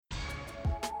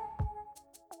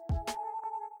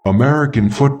American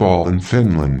football in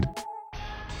Finland.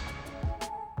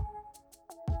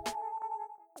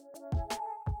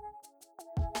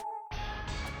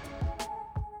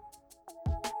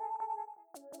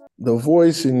 The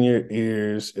voice in your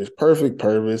ears is Perfect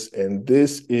Purpose, and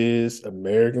this is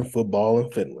American Football in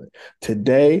Finland.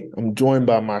 Today, I'm joined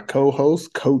by my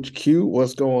co-host, Coach Q.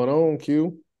 What's going on,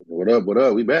 Q? What up? What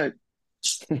up? We back.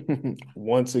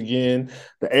 Once again,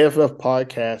 the AFF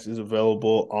podcast is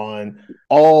available on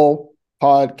all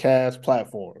podcast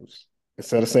platforms.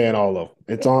 Instead of saying all of them,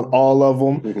 it's on all of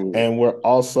them. And we're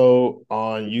also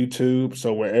on YouTube.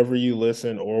 So wherever you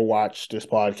listen or watch this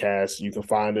podcast, you can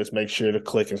find us. Make sure to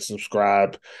click and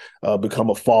subscribe,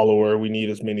 become a follower. We need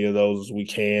as many of those as we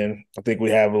can. I think we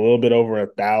have a little bit over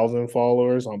 1,000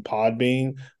 followers on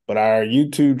Podbean, but our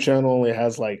YouTube channel only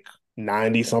has like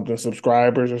 90 something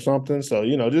subscribers or something. So,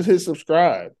 just hit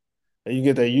subscribe. And you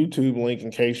get that YouTube link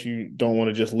in case you don't want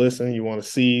to just listen. You want to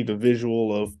see the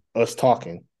visual of us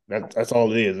talking. That's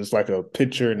all it is. It's like a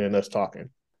picture and then us talking.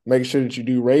 Make sure that you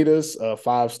do rate us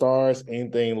 5 stars.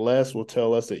 Anything less will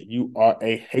tell us that you are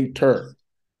a hater.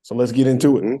 So let's get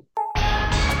into it. hmm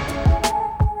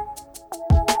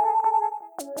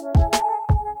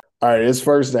All right, it's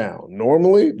first down.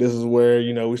 Normally, this is where,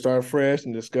 we start fresh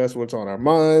and discuss what's on our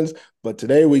minds. But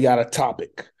today we got a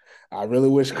topic. I really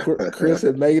wish Chris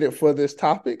had made it for this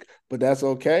topic, but that's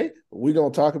okay. We're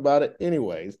going to talk about it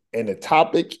anyways. And the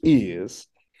topic is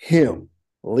him,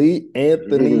 Lee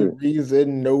Anthony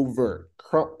Reasonover,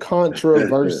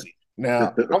 controversy.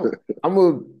 Now, I'm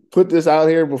going to put this out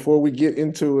here before we get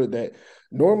into it that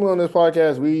normally on this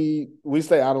podcast, we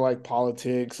stay out of like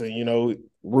politics and,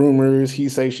 rumors, he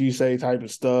say, she say type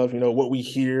of stuff, what we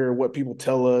hear, what people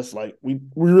tell us. Like we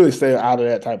really stay out of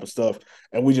that type of stuff.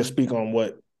 And we just speak on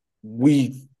what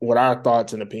our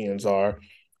thoughts and opinions are.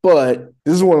 But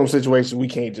this is one of those situations we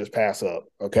can't just pass up.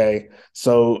 Okay.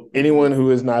 So anyone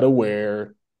who is not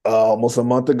aware, almost a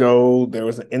month ago, there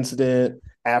was an incident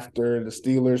after the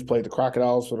Steelers played the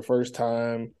Crocodiles for the first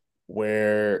time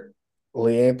where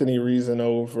Lee Anthony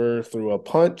Reasonover threw a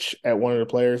punch at one of the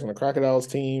players on the Crocodiles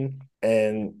team,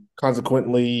 and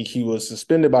consequently, he was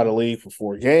suspended by the league for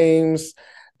 4 games.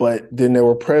 But then there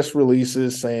were press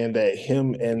releases saying that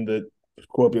him and the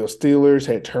Scorpio Steelers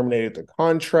had terminated the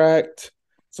contract,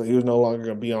 so he was no longer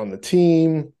going to be on the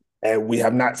team. And we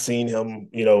have not seen him,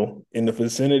 in the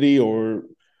vicinity or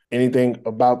anything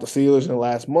about the Steelers in the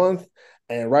last month.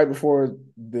 And right before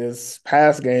this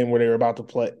past game where they were about to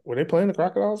play, were they playing the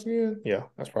Crocodiles again? Yeah,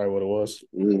 that's probably what it was.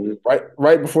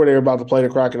 Right before they were about to play the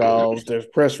Crocodiles, there's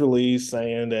press release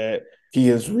saying that he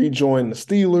has rejoined the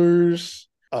Steelers,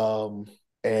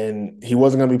 and he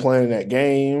wasn't going to be playing in that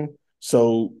game.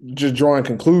 So just drawing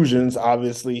conclusions,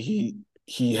 obviously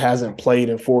he hasn't played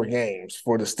in 4 games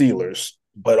for the Steelers,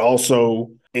 but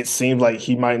also it seems like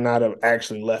he might not have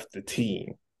actually left the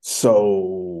team.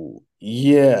 So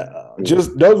yeah,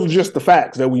 just those are just the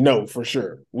facts that we know for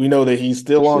sure. We know that he's For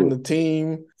still on sure. the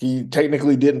team. He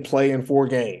technically didn't play in 4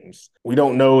 games. We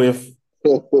don't know if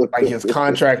like his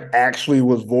contract actually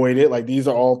was voided. Like these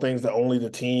are all things that only the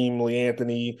team, Lee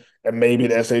Anthony, and maybe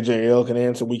the SAJL can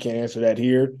answer. We can't answer that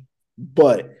here.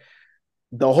 But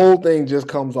the whole thing just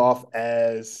comes off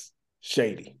as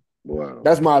shady. Wow.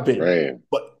 That's my opinion. Man.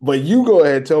 But you go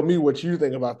ahead and tell me what you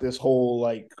think about this whole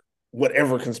like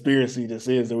whatever conspiracy this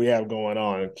is that we have going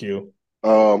on, Q.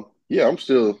 Yeah, I'm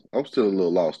still a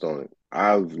little lost on it.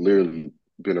 I've literally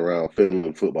been around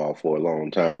Finland football for a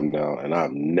long time now, and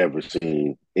I've never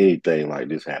seen anything like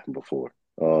this happen before.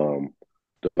 The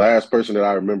last person that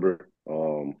I remember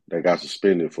that got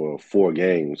suspended for 4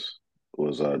 games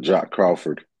was Jock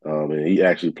Crawford. And he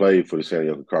actually played for the San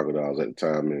Diego Crocodiles at the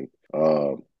time.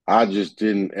 And I just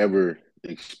didn't ever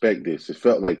expect this. It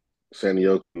felt like San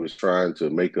Diego was trying to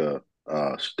make a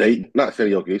state, not San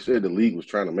Diego. They said the league was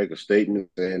trying to make a statement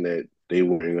saying that they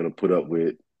weren't going to put up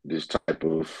with this type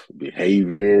of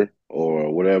behavior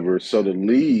or whatever. So the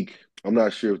league, I'm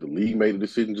not sure if the league made the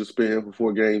decision to suspend him for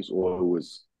 4 games or it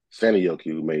was San Diego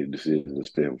who made the decision to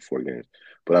suspend him for 4 games.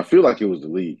 But I feel like it was the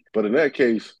league. But in that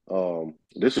case,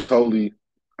 this is totally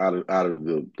out of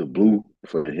the blue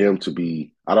for him to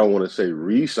be. I don't want to say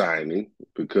re-signing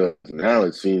because now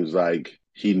it seems like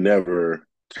he never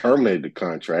terminated the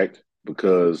contract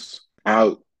because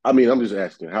how I mean, I'm just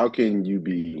asking, how can you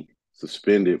be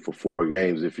suspended for 4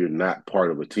 games if you're not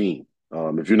part of a team?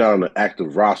 If you're not on an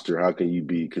active roster, how can you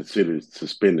be considered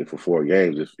suspended for 4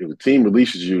 games? If a team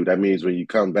releases you, that means when you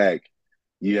come back,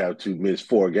 you have to miss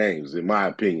 4 games, in my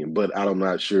opinion. But I'm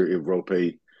not sure if Rope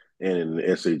and the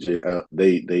SAJ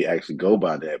they actually go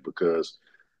by that because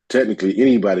technically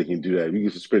anybody can do that. If you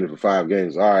get suspended for 5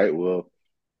 games, all right, well,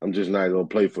 I'm just not going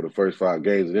to play for the first 5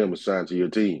 games of them assigned to your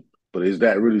team. But is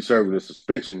that really serving as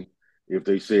suspicion if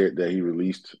they said that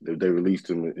they released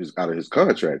him out of his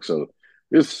contract? So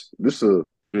this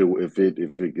if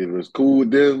it was cool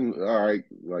with them, all right,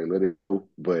 like let it go.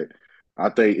 But I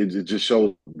think it just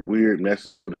shows weird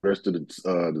mess for the rest of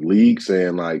the league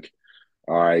saying like,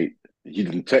 all right, you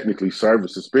can technically serve a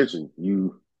suspension.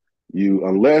 You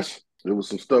unless there was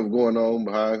some stuff going on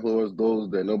behind closed doors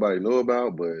that nobody know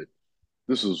about, but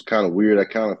this was kind of weird. I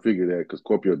kind of figured that because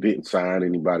Scorpio didn't sign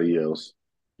anybody else.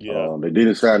 Yeah. They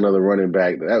didn't sign another running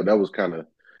back. That was kind of,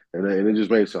 and it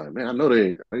just made sense. Man, I know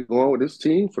they ain't going with this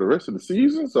team for the rest of the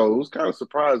season, so it was kind of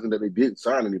surprising that they didn't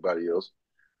sign anybody else.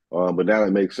 But now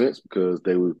it makes sense because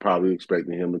they were probably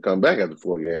expecting him to come back after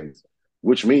 4 games,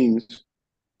 which means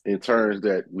in terms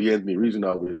that we Anthony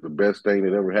Reasonable is the best thing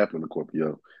that ever happened to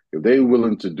Scorpio. If they were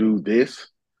willing to do this,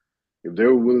 if they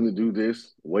were willing to do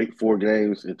this, wait 4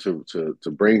 games and to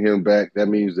bring him back, that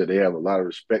means that they have a lot of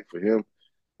respect for him,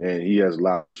 and he has a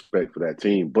lot of respect for that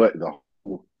team. But the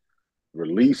whole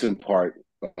releasing part,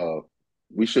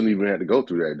 we shouldn't even have to go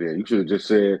through that. Then you should have just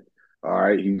said, "All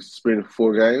right, he's spent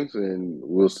 4 games, and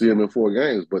we'll see him in 4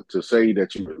 games." But to say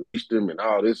that you released him and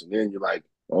all this, and then you're like,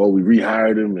 "Oh, we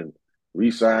rehired him and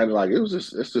re-signed," like it's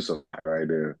just a lot right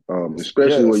there.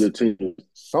 Especially when Yes. your team,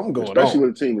 Something going especially on.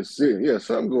 when the team is sitting, yeah,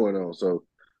 something going on. So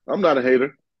I'm not a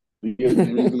hater.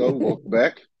 Welcome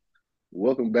back.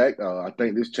 Welcome back. I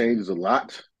think this changes a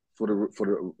lot for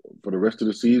the rest of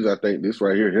the season. I think this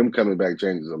right here, him coming back,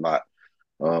 changes a lot.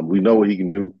 We know what he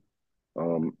can do.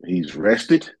 He's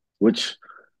rested, which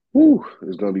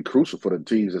is going to be crucial for the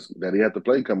teams that he have to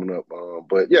play coming up.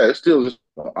 But yeah, it's still just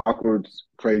an awkward,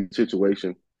 crazy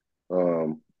situation.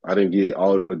 I didn't get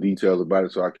all the details about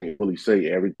it, so I can't really say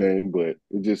everything. But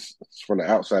it just from the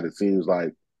outside, it seems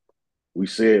like we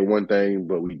said one thing,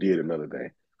 but we did another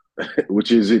thing,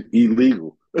 which is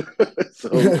illegal.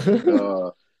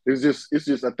 So it's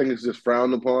just I think it's just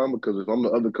frowned upon because if I'm the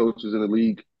other coaches in the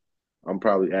league, I'm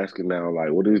probably asking now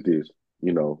like, what is this?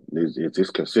 Is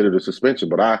this considered a suspension?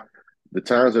 But the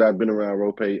times that I've been around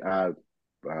Rope, I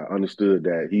understood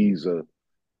that he's a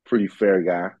pretty fair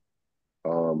guy.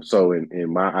 So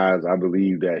in my eyes, I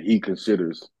believe that he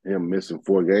considers him missing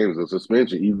 4 games a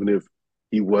suspension, even if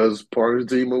he was part of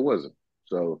the team or wasn't.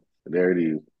 So there it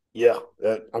is. Yeah,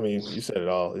 I mean, you said it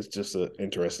all. It's just an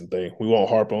interesting thing. We won't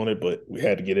harp on it, but we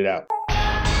had to get it out.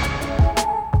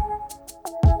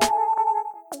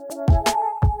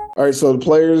 All right, so the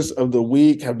players of the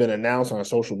week have been announced on our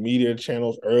social media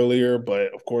channels earlier,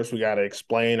 but of course, we got to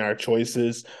explain our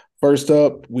choices. First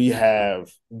up, we have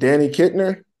Danny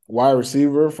Kittner, wide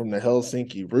receiver from the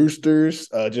Helsinki Roosters.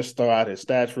 Just throw out his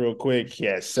stats real quick. He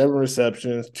had 7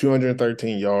 receptions,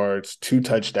 213 yards, 2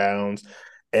 touchdowns,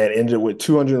 and ended with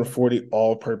 240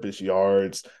 all-purpose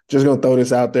yards. Just gonna throw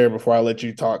this out there before I let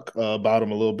you talk about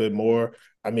him a little bit more.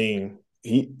 I mean,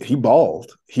 he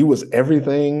balled. He was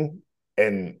everything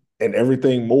and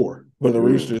everything more for the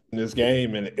Roosters in this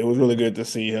game, and it was really good to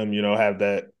see him, have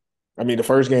that. I mean, the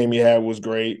first game he had was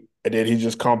great, and then he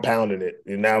just compounded it,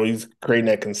 and now he's creating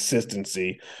that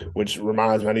consistency, which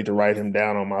reminds me I need to write him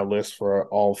down on my list for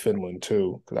all Finland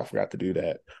too, because I forgot to do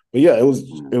that. But yeah, it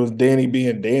was Danny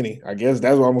being Danny. I guess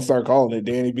that's what I'm gonna start calling it,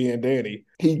 Danny being Danny.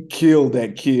 He killed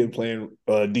that kid playing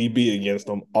DB against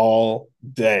him all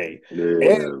day. Yeah, And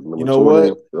you number know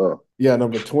 20. what? Yeah,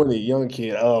 number 20, young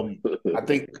kid.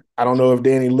 I don't know if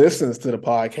Danny listens to the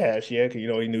podcast yet, because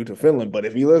he new to Finland. But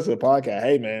if he listens to the podcast,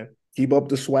 hey man, keep up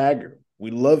the swagger. We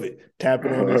love it.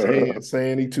 Tapping on his head,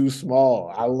 saying he's too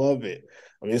small. I love it.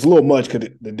 I mean, it's a little much because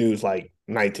the dude's like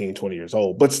 19, 20 years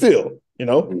old. But still, you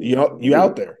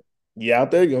out there. You out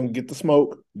there, you're gonna get the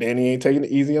smoke. Danny ain't taking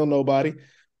it easy on nobody.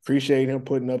 Appreciate him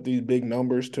putting up these big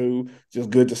numbers too. Just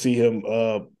good to see him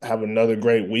have another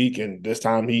great week. And this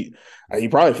time he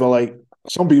probably felt like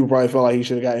some people probably felt like he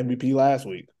should have got MVP last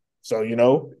week. So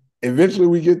eventually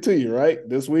we get to you, right?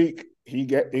 This week he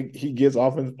gets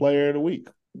Offensive Player of the Week.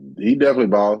 He definitely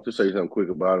balled. To say something quick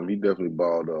about him, he definitely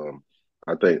balled.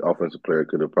 I think offensive player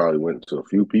could have probably went to a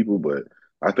few people, but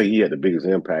I think he had the biggest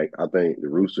impact. I think the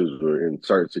Roosters were in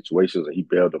certain situations and he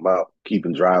bailed them out,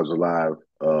 keeping drives alive,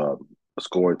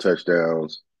 scoring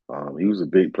touchdowns. He was a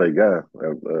big play guy.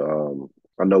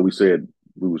 I know we said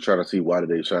we were trying to see why did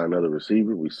they sign another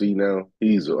receiver. We see now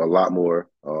he's a lot more.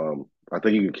 I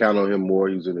think you can count on him more.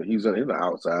 He's in the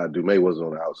outside. Dume wasn't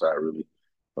on the outside really.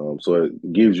 So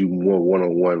it gives you more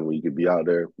one-on-one when you could be out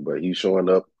there. But he's showing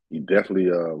up. He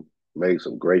definitely made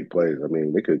some great plays. I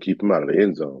mean, they could keep him out of the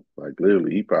end zone. Like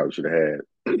literally, he probably should have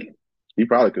had. He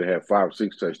probably could have had 5 or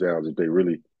 6 touchdowns if they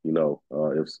really,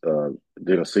 if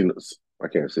didn't see I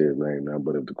can't say his name now,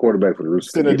 but if the quarterback for the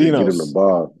Roosters could get him the Sinadinos.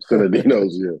 ball,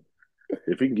 Senadinos, yeah,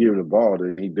 if he can give him the ball,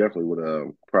 then he definitely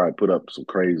would probably put up some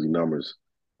crazy numbers.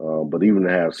 But even to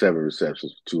have 7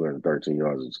 receptions for 213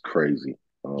 yards is crazy.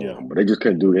 Yeah. But they just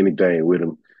couldn't do anything with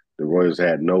him. The Royals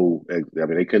had no, I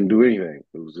mean, they couldn't do anything.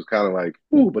 It was just kind of like,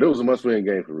 ooh, but it was a must-win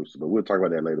game for Roosters. But we'll talk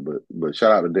about that later. But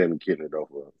shout out to Damon Kidner though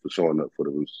for showing up for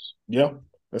the Roosters. Yeah.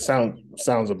 That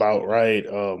sounds about right.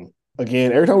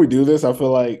 Again, every time we do this, I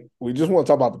feel like we just want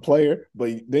to talk about the player, but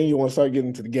then you want to start getting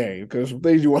into the game because some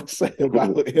things you want to say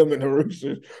about him and the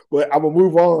Roosters. But I'm gonna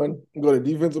move on. Go to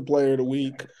defensive player of the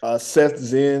week. Seth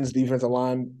Zins, defensive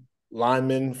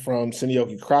lineman from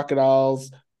Sinioki Crocodiles,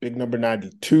 big number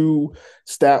 92.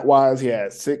 Stat wise, he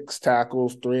had 6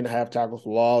 tackles, 3.5 tackles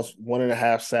for loss,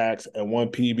 1.5 sacks, and 1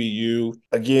 PBU.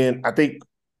 Again, I think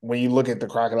when you look at the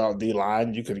Crocodile D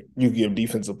line, you give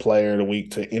defensive player of the week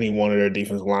to any one of their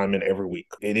defensive linemen every week.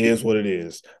 It is what it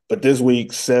is. But this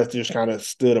week, Seth just kind of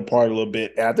stood apart a little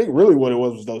bit. And I think really what it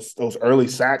was those early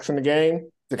sacks in the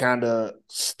game to kind of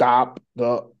stop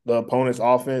the opponent's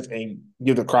offense and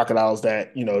give the Crocodiles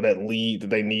that lead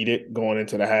that they needed going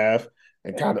into the half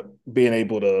and kind of being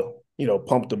able to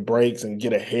pump the brakes and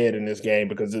get ahead in this game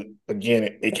because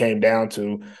it came down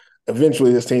to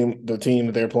eventually the team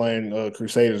that they're playing,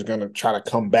 Crusaders, is going to try to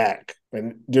come back.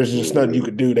 And there's just nothing you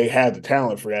could do. They have the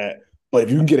talent for that. But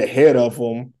if you can get ahead of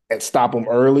them and stop them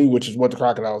early, which is what the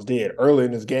Crocodiles did. Early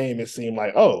in this game, it seemed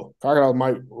like, Crocodiles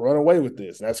might run away with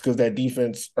this. And that's because that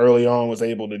defense early on was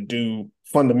able to do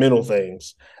fundamental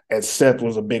things. And Seth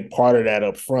was a big part of that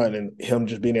up front and him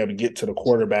just being able to get to the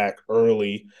quarterback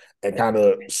early and kind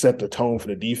of set the tone for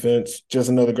the defense. Just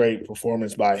another great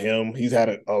performance by him. He's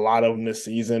had a lot of them this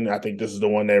season. I think this is the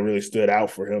one that really stood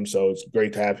out for him. So it's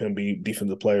great to have him be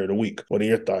defensive player of the week. What are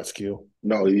your thoughts, Q?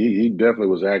 No, he definitely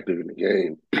was active in the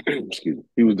game. Excuse me.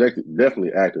 He was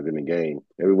definitely active in the game.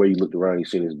 Everywhere you looked around, you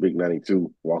seen his big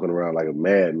 92 walking around like a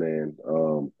madman.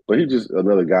 But he's just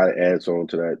another guy that adds on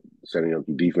to that setting up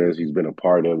the defense. He's been a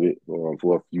part of it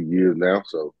for a few years now.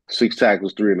 So 6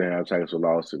 tackles, 3.5 tackles for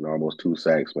loss, and almost 2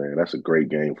 sacks, man. That's a great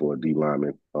game for a D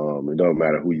lineman. It doesn't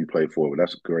matter who you play for, but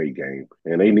that's a great game.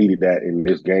 And they needed that in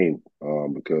this game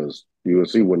because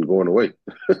UNC wasn't going away.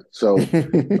 So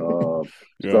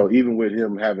Yeah. so even with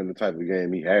him having the type of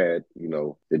game he had,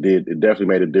 it definitely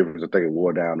made a difference. I think it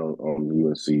wore down on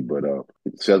UNC. But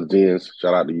Seth Jens,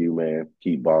 shout out to you, man.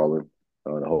 Keep balling.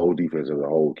 The whole defense as a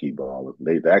whole keep balling.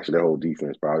 Their whole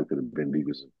defense probably could have been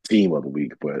defensive team of the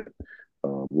week, but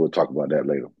we'll talk about that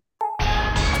later.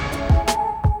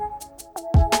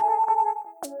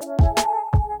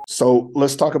 So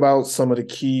let's talk about some of the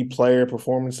key player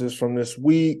performances from this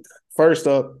week. First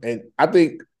up, and I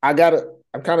think I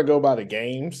kind of go by the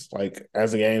games. Like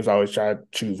as the games, I always try to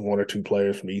choose 1 or 2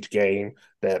 players from each game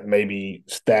that maybe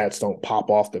stats don't pop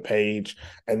off the page.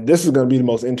 And this is going to be the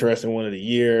most interesting one of the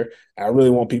year. I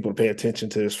really want people to pay attention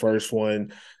to this first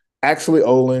one. Actually,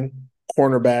 Olin,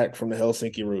 cornerback from the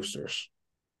Helsinki Roosters.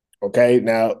 Okay,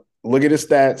 now look at his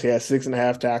stats. He has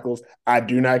 6.5 tackles. I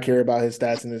do not care about his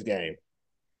stats in this game.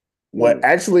 What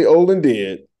actually Olin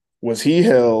did was he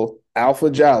held Alpha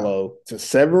Jallo to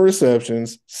 7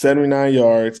 receptions, 79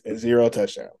 yards, and 0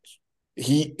 touchdowns.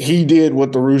 He did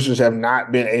what the Roosters have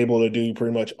not been able to do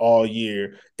pretty much all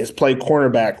year, is play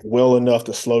cornerback well enough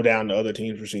to slow down the other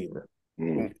team's receiver.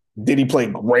 Did he play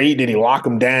great? Did he lock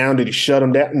him down? Did he shut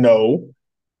him down? No.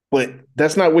 But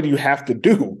that's not what you have to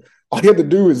do. All you have to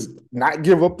do is not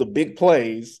give up the big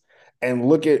plays and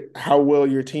look at how well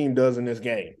your team does in this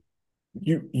game.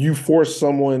 You force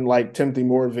someone like Timothy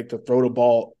Moravec to throw the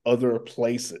ball other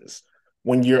places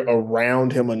when you're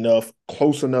around him enough,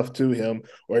 close enough to him,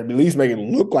 or at least make it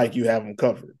look like you have him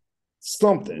covered.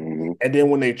 Something. And then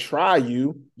when they try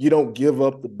you don't give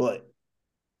up the butt.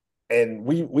 And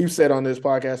we've said on this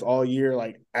podcast all year,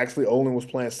 like actually Olin was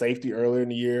playing safety earlier in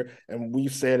the year. And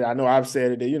we've said, I know I've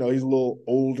said it, that, he's a little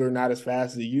older, not as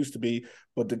fast as he used to be,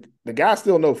 but the guy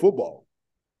still knows football.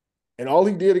 And all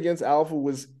he did against Alpha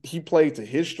was he played to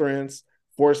his strengths,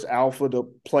 forced Alpha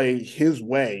to play his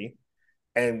way,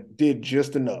 and did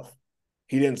just enough.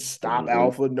 He didn't stop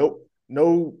Alpha.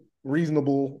 No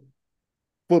reasonable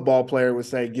football player would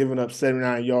say giving up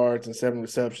 79 yards and 7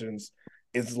 receptions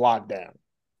is locked down.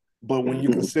 But when you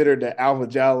consider that Alpha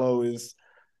Jallo is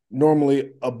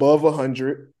normally above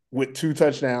 100 with 2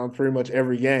 touchdowns pretty much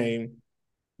every game,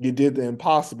 you did the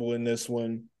impossible in this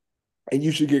one. And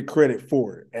you should get credit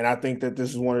for it. And I think that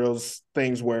this is one of those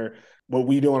things where what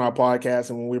we do on our podcast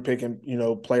and when we're picking,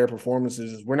 player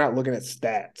performances is we're not looking at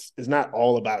stats. It's not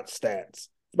all about stats. It's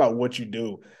about what you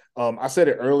do. I said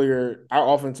it earlier,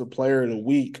 our offensive player of the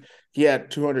week, he had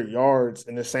 200 yards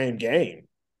in the same game.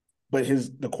 but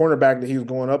the cornerback that he was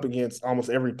going up against almost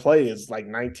every play is like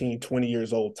 19, 20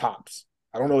 years old tops.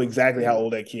 I don't know exactly how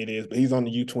old that kid is, but he's on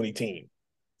the U20 team.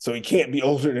 So he can't be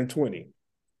older than 20.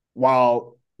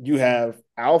 While you have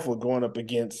Alpha going up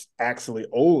against actually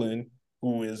Olin,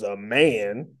 who is a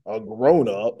man, a grown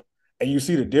up, and you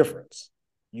see the difference.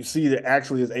 You see that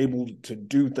actually is able to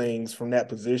do things from that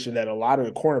position that a lot of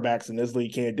the cornerbacks in this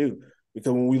league can't do.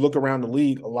 Because when we look around the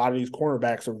league, a lot of these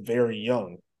cornerbacks are very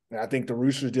young. And I think the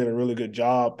Roosters did a really good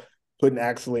job putting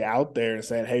Axley out there and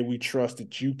saying, hey, we trust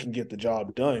that you can get the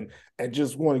job done. And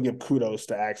just want to give kudos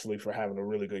to Axley for having a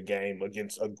really good game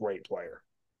against a great player.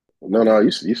 No,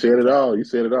 you said it all. You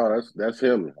said it all. That's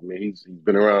him. I mean, he's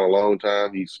been around a long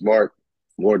time. He's smart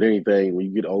more than anything. When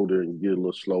you get older and you get a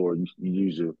little slower, you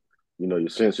use your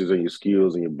senses and your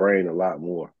skills and your brain a lot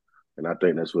more. And I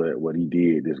think that's what he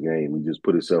did this game. He just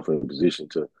put himself in a position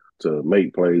to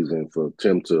make plays and for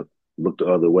Tim to look the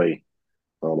other way.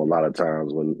 A lot of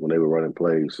times when they were running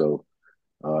plays. So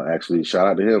actually, shout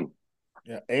out to him.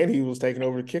 Yeah, and he was taking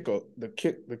over the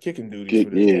kicking duties Kick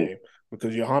for this in. game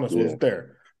because Johannes Yeah. wasn't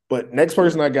there. But next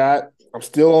person I got, I'm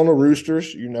still on the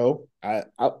Roosters.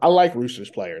 I like Roosters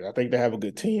players. I think they have a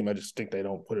good team. I just think they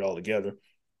don't put it all together.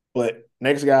 But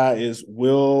next guy is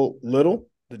Will Little,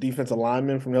 the defensive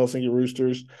lineman from the Helsinki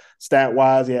Roosters. Stat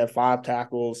wise, he had 5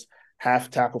 tackles,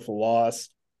 half tackle for loss.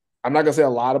 I'm not gonna say a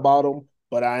lot about him,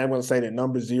 but I am gonna say that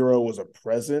number 0 was a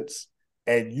presence,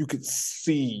 and you could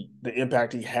see the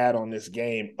impact he had on this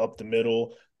game up the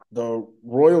middle. The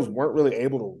Royals weren't really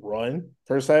able to run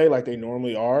per se like they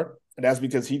normally are. And that's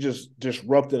because he just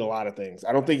disrupted a lot of things.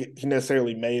 I don't think he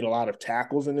necessarily made a lot of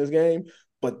tackles in this game,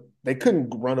 but they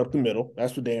couldn't run up the middle.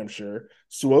 That's for damn sure.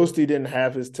 Suosti didn't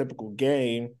have his typical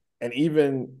game, and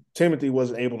even Timothy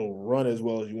wasn't able to run as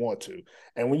well as you want to.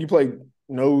 And when you play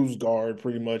nose guard,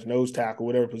 pretty much nose tackle,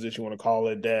 whatever position you want to call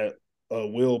it, that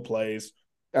Will plays,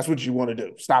 that's what you want to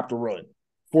do. Stop the run,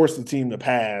 force the team to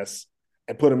pass,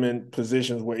 and put them in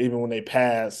positions where even when they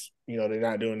pass, they're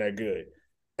not doing that good.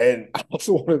 And I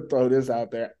also want to throw this out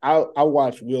there. I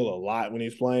watch Will a lot when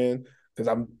he's playing because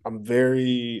I'm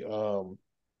very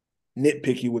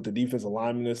nitpicky with the defensive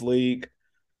lineman in this league.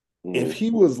 If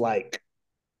he was like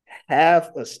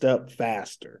half a step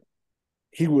faster,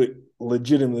 he would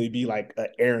legitimately be like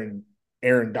an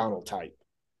Aaron Donald type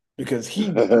because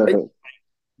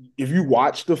if you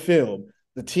watch the film,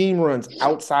 the team runs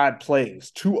outside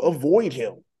plays to avoid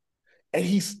him, and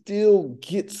he still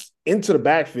gets into the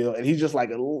backfield, and he's just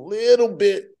like a little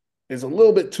bit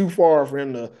too far for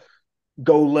him to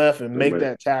go left and make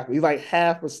that tackle. He's like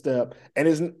half a step,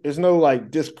 and there's no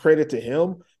like discredit to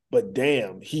him, but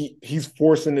damn, he's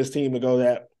forcing this team to go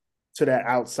to that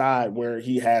outside where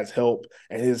he has help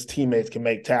and his teammates can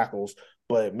make tackles.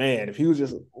 But man, if he was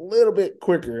just a little bit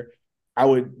quicker, I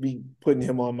would be putting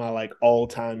him on my like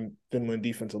all-time Finland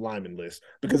defensive lineman list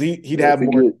because he'd have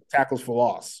more tackles for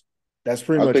loss. That's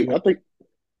pretty much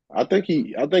I think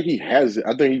he has it.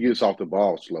 I think he gets off the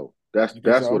ball slow. That's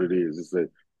what it is.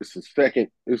 It's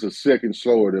a second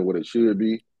slower than what it should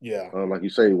be. Yeah. Like you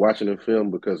say, watching the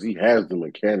film because he has the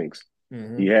mechanics.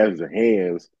 Mm-hmm. He has the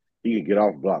hands. He can get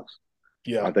off blocks.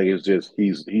 Yeah. I think it's just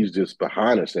he's just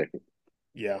behind a second.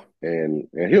 Yeah. And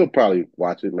he'll probably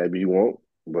watch it. Maybe he won't.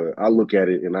 But I look at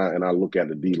it and I look at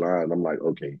the D line. I'm like,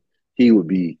 okay, he would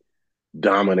be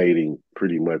dominating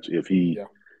pretty much if he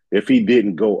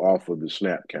didn't go off of the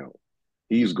snap count.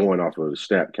 He's going off of the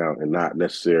snap count and not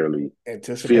necessarily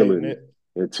anticipating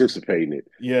it.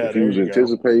 Yeah, if he was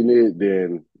anticipating it,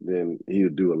 then he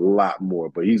would do a lot more.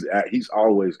 But he's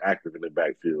always active in the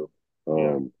backfield,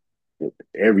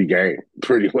 every game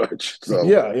pretty much. So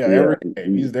every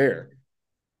game he's there.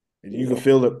 You can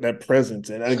feel that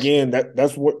presence, and again,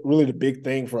 that's what really the big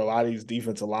thing for a lot of these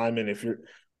defensive linemen. If you're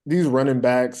these running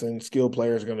backs and skilled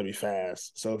players are going to be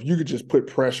fast, so if you could just put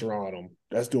pressure on them,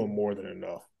 that's doing more than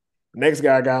enough. Next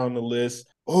guy I got on the list,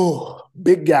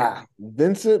 big guy,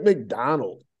 Vincent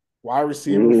McDonald, wide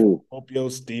receiver for Opio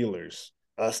Steelers.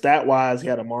 Stat wise, he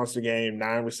had a monster game: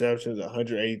 9 receptions,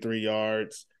 183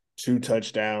 yards, 2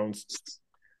 touchdowns.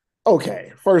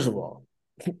 Okay, first of all,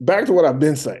 back to what I've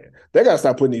been saying. They got to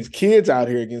stop putting these kids out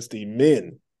here against the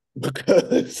men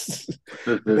because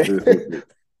the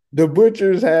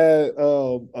Butchers had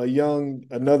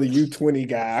another U20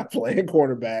 guy playing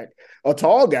cornerback, a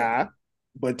tall guy,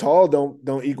 but tall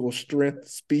don't equal strength,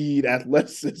 speed,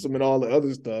 athleticism, and all the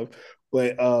other stuff.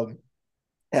 But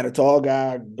had a tall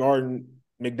guy guarding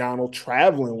McDonald,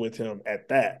 traveling with him at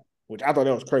that, which I thought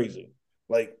that was crazy.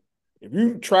 Like, if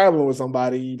you're traveling with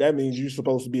somebody, that means you're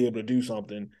supposed to be able to do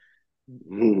something.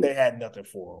 They had nothing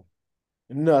for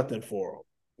him. Nothing for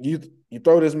him. You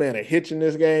throw this man a hitch in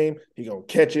this game, he gonna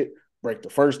catch it, break the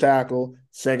first tackle,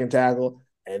 second tackle,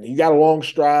 and he got a long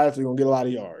stride, so he's gonna get a lot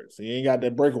of yards. He ain't got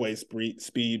that breakaway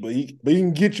speed, but he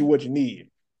can get you what you need.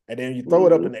 And then you throw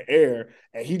it up in the air,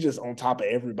 and he just on top of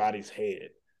everybody's head.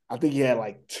 I think he had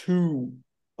like two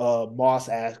Moss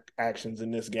actions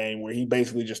in this game where he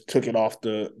basically just took it off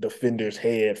the defender's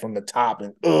head from the top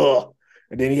and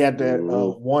and then he had that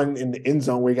one in the end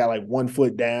zone where he got like 1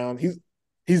 foot down.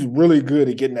 He's really good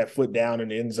at getting that foot down in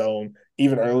the end zone.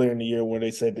 Even earlier in the year where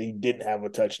they said that he didn't have a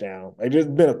touchdown, like there's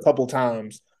been a couple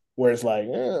times where it's like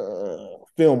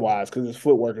film wise because his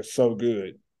footwork is so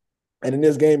good. And in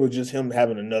this game, it was just him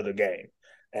having another game,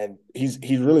 and he's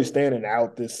really standing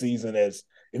out this season as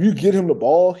if you get him the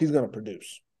ball, he's going to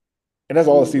produce. And that's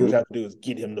all the Steelers have to do is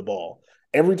get him the ball.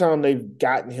 Every time they've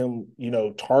gotten him,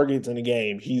 targets in a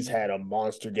game, he's had a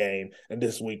monster game, and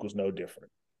this week was no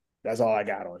different. That's all I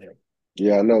got on him.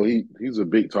 Yeah, I know he's a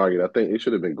big target. I think it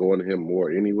should have been going to him more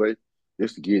anyway,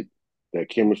 just to get that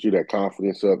chemistry, that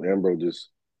confidence up. Ambrose just,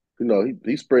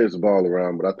 he spreads the ball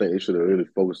around, but I think they should have really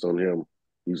focused on him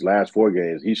these last 4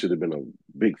 games. He should have been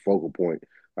a big focal point.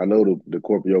 I know the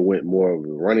Scorpio went more of a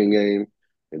running game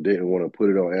and didn't want to put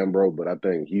it on Ambrose, but I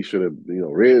think he should have,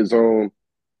 red zone,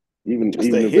 even Just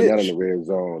a if they're not in hitch. the red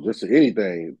zone, just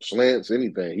anything, slants,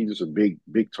 anything. He's just a big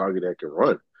target that can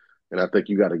run. And I think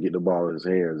you got to get the ball in his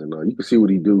hands. And you can see what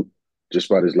he do just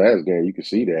by this last game. You can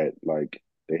see that, like,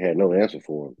 they had no answer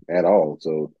for him at all.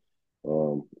 So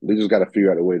they just got to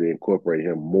figure out a way to incorporate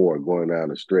him more going down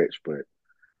the stretch. But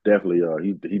definitely,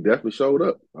 he definitely showed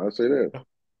up. I'll say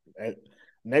that.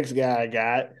 Next guy I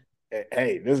got,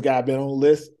 hey, this guy been on the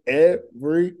list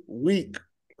every week.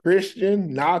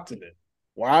 Christian Nottingham,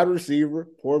 wide receiver,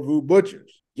 Portvue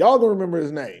Butchers. Y'all gonna remember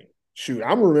his name. Shoot,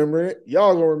 I'm remembering it.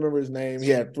 Y'all gonna remember his name. He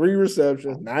had 3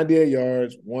 receptions, 98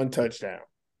 yards, 1 touchdown.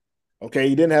 Okay,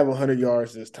 he didn't have 100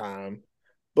 yards this time,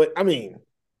 but I mean,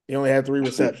 he only had 3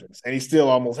 receptions, and he still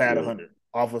almost had 100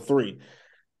 off of 3.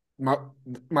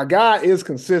 My guy is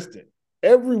consistent.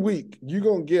 Every week, you're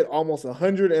going to get almost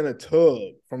 100 and a tub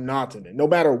from Nottingham, no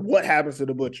matter what happens to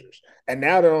the Butchers. And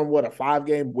now they're on, a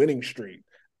 5-game winning streak.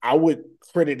 I would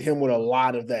credit him with a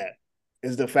lot of that,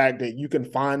 is the fact that you can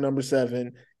find number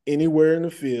 7 anywhere in the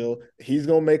field. He's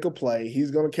going to make a play. He's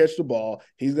going to catch the ball.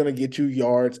 He's going to get you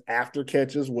yards after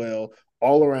catch as well.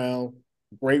 All around,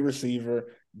 great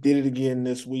receiver. Did it again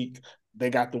this week. They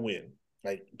got the win.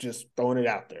 Like, just throwing it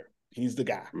out there. He's the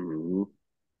guy. Mm-hmm.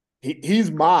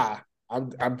 He's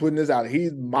I'm putting this out.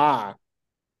 He's my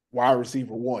wide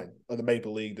receiver 1 of the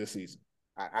Maple League this season.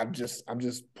 I'm just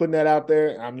putting that out there,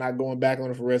 and I'm not going back on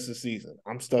it for the rest of the season.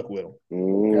 I'm stuck with him.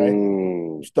 Okay,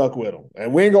 I'm stuck with him,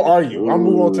 and we ain't gonna argue. I'm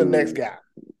moving on to the next guy.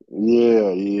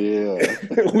 Yeah.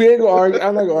 We ain't gonna argue.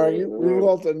 I'm not gonna argue. We move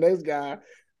on to the next guy.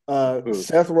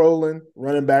 Seth Rowland,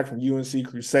 running back from UNC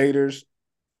Crusaders.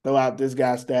 Throw out this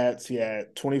guy's stats. He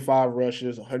had 25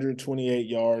 rushes, 128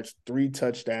 yards, 3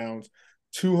 touchdowns,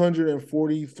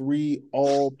 243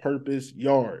 all-purpose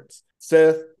yards.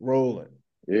 Seth Rowland.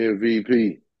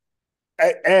 MVP.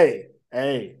 Hey.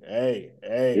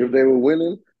 If they were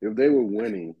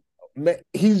winning. Man,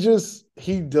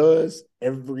 he does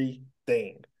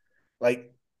everything.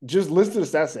 Like, just listen to the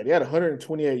stats set. He had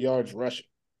 128 yards rushing.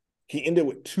 He ended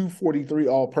with 243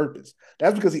 all-purpose.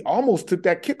 That's because he almost took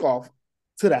that kickoff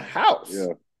to the house.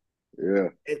 Yeah.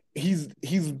 He's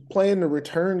playing the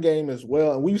return game as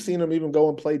well. And we've seen him even go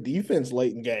and play defense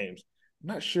late in games. I'm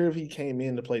not sure if he came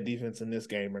in to play defense in this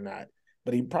game or not,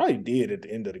 but he probably did at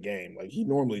the end of the game. Like, he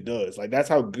normally does. Like, that's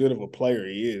how good of a player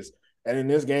he is. And in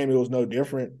this game, it was no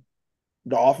different.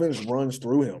 The offense runs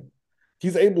through him.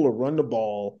 He's able to run the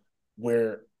ball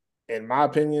where, in my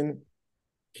opinion,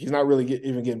 he's not really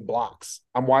even getting blocks.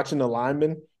 I'm watching the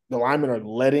linemen. The linemen are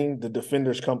letting the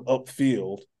defenders come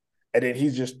upfield, and then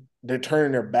they're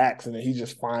turning their backs, and then he's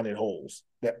just finding holes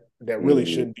that really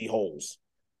shouldn't be holes.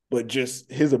 But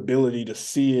just his ability to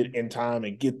see it in time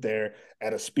and get there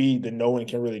at a speed that no one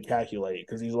can really calculate,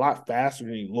 because he's a lot faster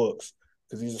than he looks,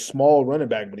 because he's a small running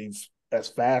back, but he's as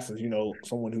fast as,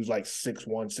 someone who's like 6'1",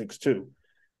 6'2".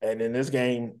 And in this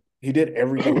game, he did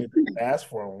everything that they asked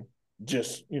for him.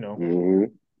 Just, you're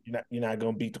not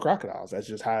going to beat the Crocodiles. That's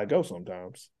just how it goes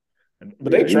sometimes.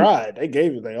 But they tried. They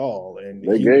gave it their all. And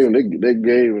they gave him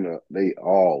they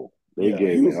all. They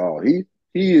gave him all.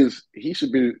 He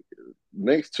should be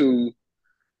next to,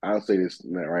 I'll say this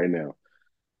right now,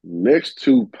 next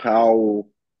to Powell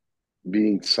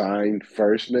being signed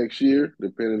first next year,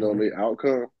 depending on the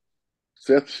outcome.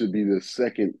 Seth should be the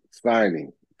second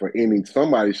signing for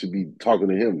somebody should be talking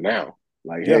to him now.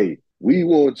 Like, hey, we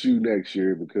want you next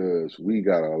year because we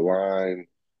got a line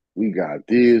we got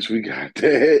this, we got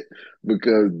that,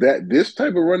 because this type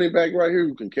of running back right here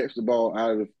who can catch the ball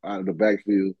out of the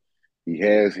backfield, he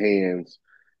has hands.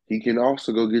 He can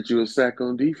also go get you a sack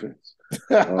on defense.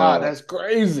 Uh, That's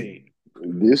crazy.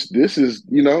 this is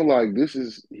like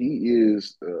he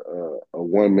is a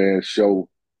one man show.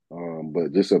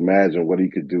 But just imagine what he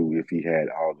could do if he had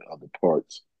all the other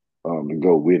parts to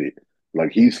go with it.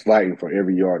 Like he's fighting for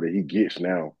every yard that he gets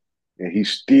now, and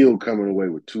he's still coming away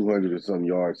with 200 or some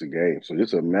yards a game. So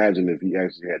just imagine if he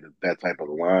actually had that type of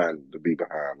line to be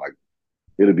behind. Like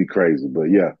it'll be crazy. But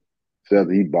yeah, Seth,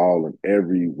 he balling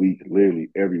every week, literally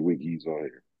every week he's on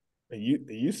here. And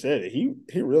you said it.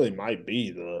 He really might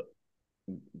be the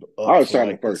I up would for sign him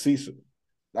like the first. Sisu.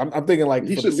 I'm thinking like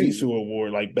He for the should be. Sisu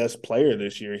award, like best player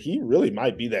this year, he really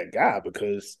might be that guy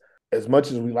because as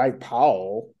much as we like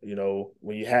Powell,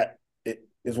 when you had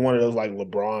it's one of those like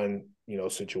LeBron,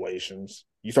 situations.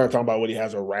 You start talking about what he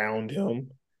has around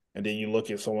him, and then you look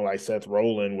at someone like Seth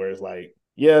Rollins, where it's like,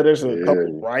 yeah, there's a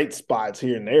couple Yeah, bright spots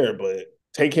here and there, but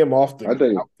take him off I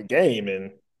think out the game,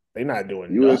 and they're not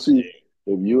doing nothing. UNC.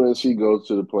 If UNC goes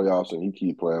to the playoffs and he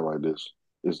keep playing like this,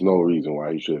 there's no reason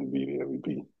why he shouldn't be the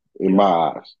MVP in my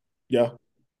Yeah. eyes. Yeah.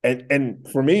 And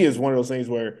for me, it's one of those things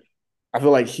where I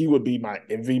feel like he would be my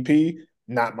MVP,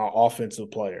 not my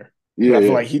offensive player. Because Yeah, I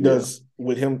feel yeah, like he yeah. does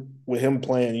with him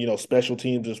playing, special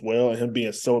teams as well, and him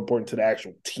being so important to the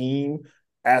actual team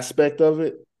aspect of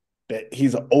it, that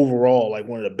he's an overall like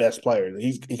one of the best players.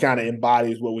 He kind of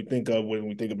embodies what we think of when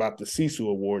we think about the Sisu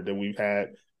award that we've had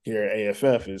here at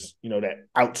AFF is, that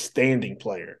outstanding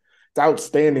player. It's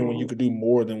outstanding when you Mm-hmm, could do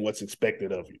more than what's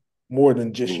expected of you, more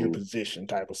than just your mm-hmm. position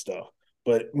type of stuff.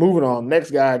 But moving on,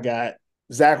 next guy I got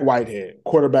Zach Whitehead,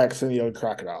 quarterback, San Diego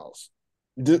Crocodiles.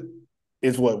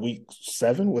 It's what, week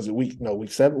 7? Was it week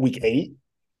 7, week 8?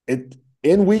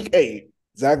 In week 8,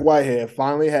 Zach Whitehead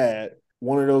finally had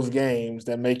one of those games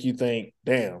that make you think,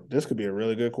 damn, this could be a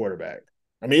really good quarterback.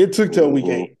 I mean, it took till week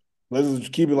Mm-hmm. 8. Let's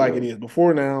just keep it like Yeah, it is.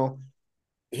 Before now,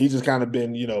 he's just kind of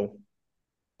been,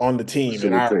 on the team,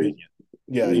 in our facilitate. opinion.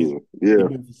 Yeah, he's Yeah, he's yeah.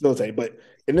 been facilitating. But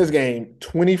in this game,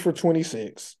 20 for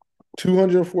 26,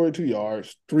 242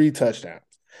 yards, 3 touchdowns.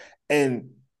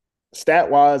 And stat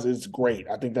wise, it's great.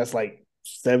 I think that's like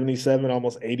 77,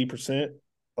 almost 80%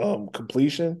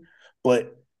 completion.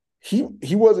 But he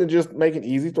wasn't just making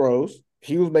easy throws.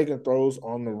 He was making throws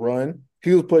on the run.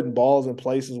 He was putting balls in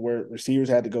places where receivers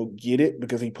had to go get it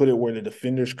because he put it where the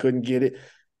defenders couldn't get it.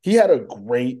 He had a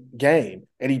great game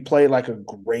and he played like a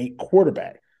great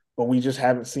quarterback, but we just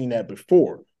haven't seen that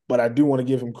before. But I do want to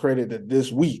give him credit that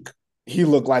this week he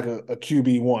looked like a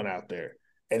QB1 out there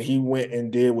and he went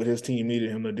and did what his team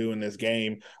needed him to do in this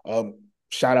game.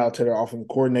 Shout out to their offensive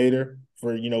coordinator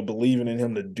for believing in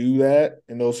him to do that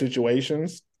in those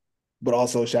situations, but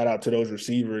also shout out to those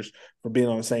receivers for being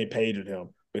on the same page with him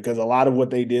because a lot of what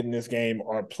they did in this game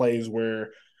are plays where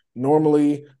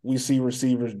normally we see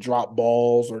receivers drop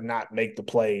balls or not make the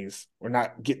plays or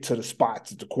not get to the spots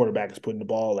that the quarterback is putting the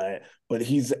ball at, but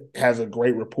he's has a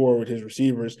great rapport with his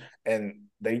receivers and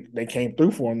they came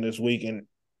through for him this week and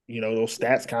those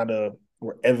stats kind of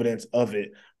were evidence of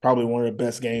it. Probably one of the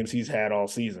best games he's had all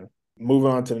season.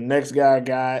 Moving on to the next guy I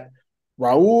got,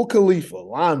 Raul Khalifa,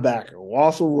 linebacker,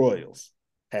 Wassel Royals,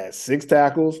 had 6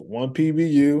 tackles, 1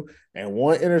 PBU, and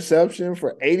 1 interception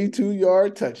for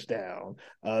 82-yard touchdown.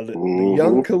 The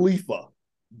young Mm-hmm. Khalifa,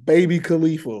 baby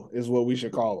Khalifa is what we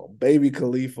should call him, baby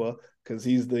Khalifa, because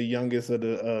he's the youngest of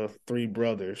the 3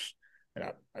 brothers.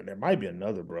 And there might be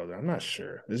another brother. I'm not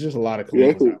sure. There's just a lot of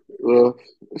Yeah, Khalifas out.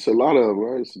 it's a lot of them,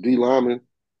 right? It's D Lyman.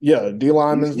 Yeah, D He's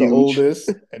lineman's the huge.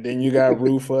 oldest, and then you got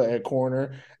Rufa at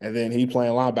corner, and then he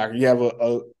playing linebacker. You have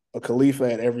a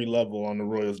Khalifa at every level on the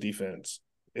Royals defense.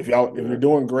 If you're Yeah,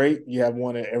 doing great, you have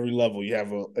one at every level. You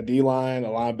have a D line, a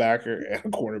linebacker, and a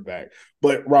quarterback.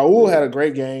 But Raul yeah. had a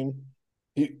great game.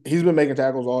 He's been making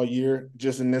tackles all year.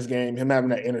 Just in this game, him having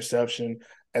that interception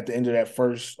at the end of that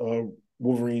first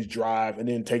Wolverines drive, and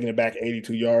then taking it back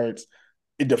 82 yards,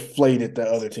 it deflated the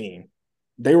other team.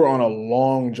 They were on a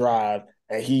long drive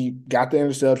and he got the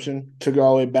interception, took it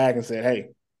all the way back, and said, "Hey,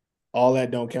 all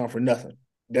that don't count for nothing."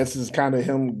 This is kind of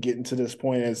him getting to this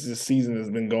point as this season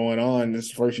has been going on. This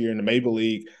first year in the Maple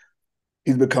League,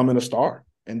 he's becoming a star,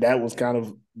 and that was kind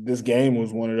of this game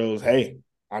was one of those. Hey,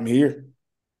 I'm here.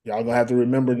 Y'all gonna have to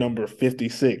remember number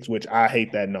 56, which I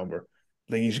hate that number.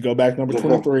 I think you should go back to number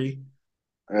 23.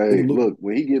 Hey, look,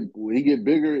 when he get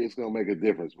bigger, it's gonna make a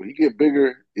difference. When he get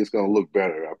bigger, it's gonna look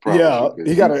better. I promise Yeah, you.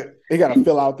 Because he gotta he,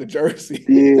 fill out the jersey.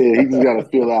 yeah, he just got to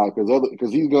fill out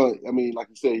because he's gonna. I mean, like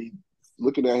you say,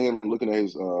 looking at him, looking at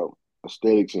his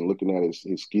aesthetics, and looking at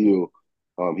his skill,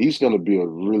 he's gonna be a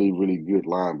really really good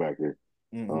linebacker.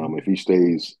 If he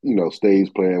stays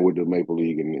playing with the Maple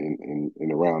League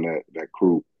and around that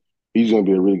crew, he's going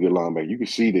to be a really good linebacker. You can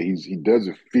see that he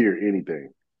doesn't fear anything.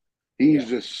 He's Yeah.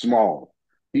 just small.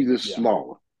 He's just Yeah.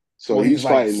 small. So Well, he's he's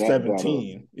like fighting that battle.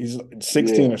 17. He's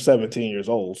 16 Yeah, or 17 years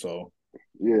old, so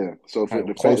yeah. So for I'm the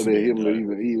fact close that to they're being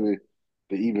him done.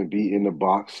 to even be in the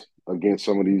box against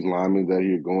some of these linemen that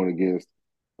you're going against,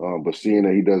 but seeing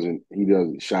that he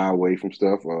doesn't shy away from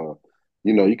stuff.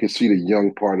 You can see the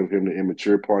young part of him, the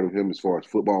immature part of him as far as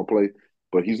football play,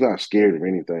 but he's not scared of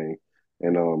anything,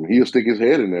 and he'll stick his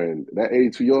head in there. And that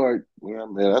 82-yard,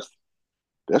 man,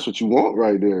 that's what you want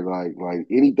right there. Like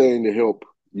anything to help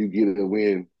you get a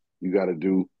win, you got to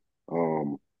do.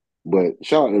 Um, but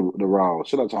shout out to the Raw.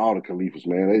 Shout out to all the Khalifas,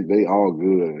 man. They all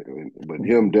good, but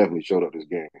him definitely showed up this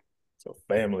game. So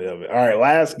family of it. All right,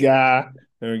 last guy.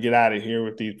 Then we get out of here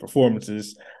with these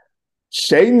performances.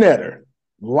 Shea Netter,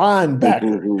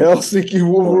 linebacker, Helsinki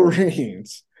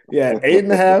Wolverines. Yeah,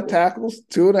 8.5 tackles,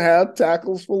 2.5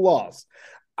 tackles for loss.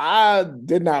 I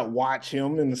did not watch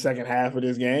him in the second half of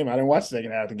this game. I didn't watch the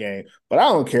second half of the game, but I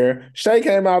don't care. Shea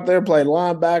came out there, played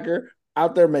linebacker,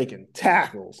 out there making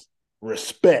tackles.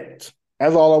 Respect.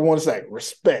 That's all I want to say.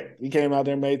 Respect. He came out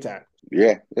there and made tackles.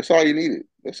 Yeah, that's all you needed.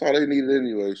 That's all they needed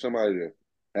anyway. Somebody to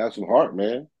have some heart,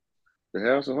 man. To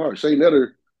have some heart. Shea Netter,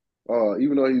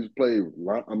 even though he's played,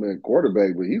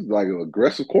 quarterback, but he's like an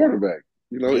aggressive quarterback.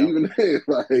 Yeah, Even then,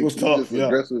 like it was he's tough. just Yeah.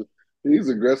 aggressive. He's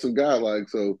an aggressive guy. Like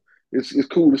so, it's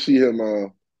cool to see him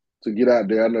to get out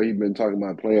there. I know he's been talking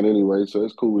about playing anyway, so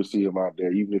it's cool to see him out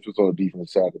there, even if it's on the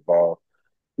defense side of the ball.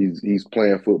 He's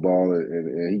playing football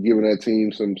and he giving that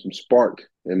team some spark.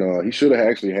 And he should have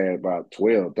actually had about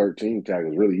 12, 13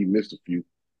 tackles. Really, he missed a few,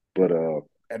 but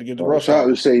Had to get the rush shout out to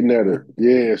hour. Shea Netter.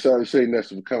 Yeah, shout out to Shea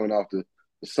Netter for coming off the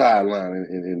sideline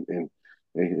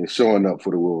and showing up for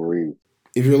the Wolverines.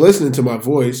 If you're listening to my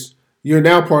voice, you're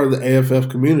now part of the AFF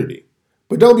community.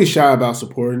 But don't be shy about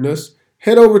supporting us.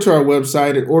 Head over to our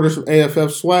website and order some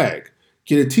AFF swag.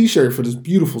 Get a t-shirt for this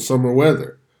beautiful summer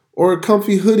weather, or a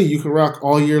comfy hoodie you can rock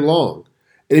all year long.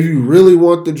 And if you really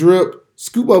want the drip,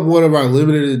 scoop up one of our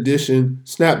limited edition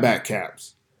snapback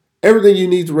caps. Everything you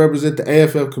need to represent the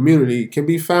AFF community can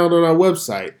be found on our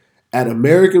website at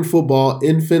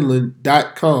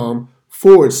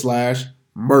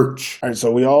americanfootballinfinland.com/merch. All right,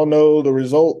 so we all know the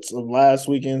results of last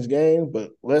weekend's game,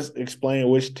 but let's explain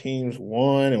which teams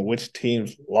won and which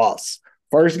teams lost.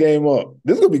 First game up.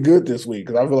 This is gonna be good this week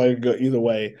because I feel like it could go either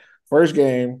way. First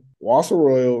game, Wausau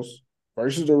Royals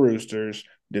versus the Roosters.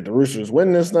 Did the Roosters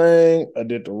win this thing, or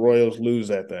did the Royals lose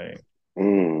that thing?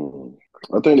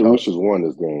 I think the Oh, Roosters won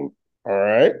this game. all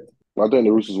right. I think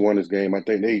the Roosters won this game. I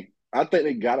think they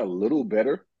got a little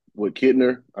better with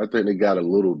Kidner. I think they got a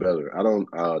little better. I don't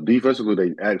defensively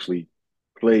they actually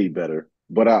played better.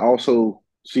 But I also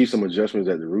see some adjustments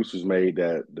that the Roosters made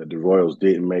that the Royals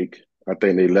didn't make. I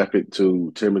think they left it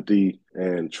to Timothy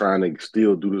and trying to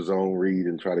still do the zone read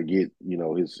and try to get,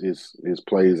 his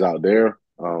plays out there.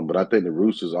 But I think the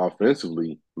Roosters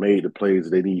offensively made the plays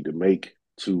they need to make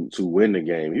to win the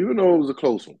game, even though it was a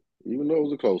close one. Even though it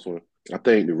was a close one, I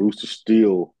think the Roosters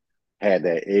still had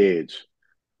that edge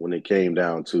when it came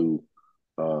down to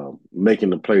making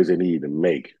the plays they needed to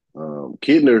make.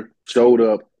 Kidner showed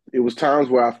up. It was times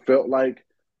where I felt like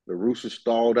the Roosters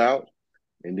stalled out,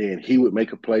 and then he would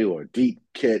make a play or a deep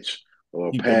catch or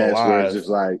a Keep them pass where it's alive. just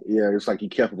like, yeah, it's like he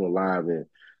kept them alive.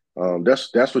 And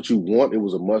that's what you want. It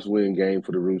was a must-win game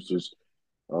for the Roosters.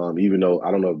 Even though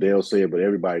I don't know if they'll say it, but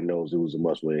everybody knows it was a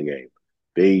must-win game.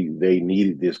 They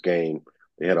needed this game.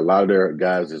 They had a lot of their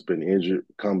guys that's been injured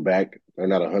come back. They're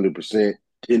not 100%.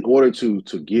 In order to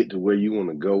get to where you want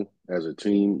to go as a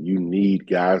team, you need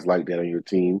guys like that on your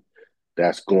team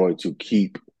that's going to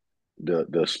keep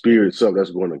the spirits up.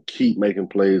 That's going to keep making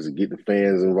plays and get the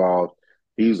fans involved.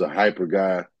 He's a hyper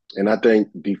guy, and I think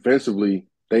defensively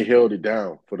they held it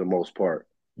down for the most part.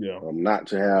 Yeah. Not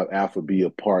to have Alpha be a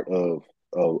part of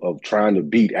trying to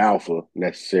beat Alpha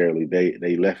necessarily.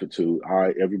 They left it to all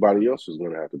right. Everybody else is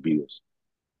going to have to beat us,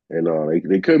 and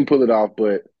they couldn't pull it off.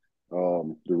 But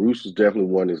the Roosters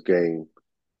definitely won this game.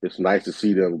 It's nice to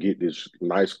see them get this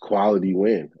nice quality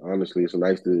win. Honestly, it's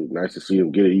nice to see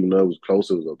them get it, even though it was close.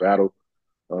 It was a battle.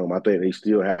 I think they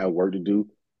still have work to do,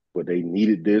 but they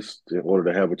needed this in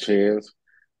order to have a chance.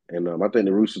 And I think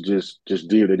the Roosters just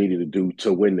did what they needed to do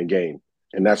to win the game,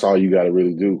 and that's all you got to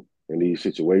really do in these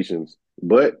situations.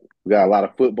 But we got a lot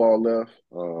of football left,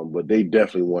 but they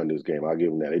definitely won this game. I'll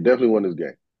give them that. They definitely won this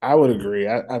game. I would agree.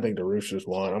 I think the Roosters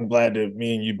won. I'm glad that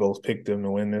me and you both picked them to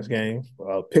win this game.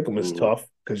 Pick them is Mm-hmm. tough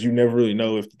because you never really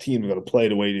know if the team is going to play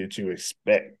the way that you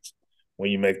expect when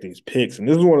you make these picks. And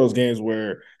this is one of those games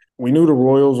where we knew the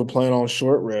Royals were playing on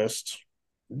short rest.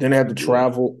 Didn't have to Yeah.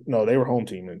 travel. No, they were home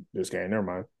team in this game. Never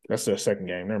mind. That's their second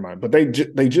game. Never mind. But they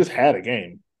just had a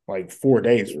game like 4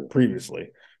 days previously.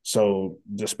 So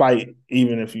despite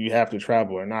even if you have to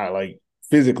travel or not, like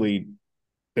physically,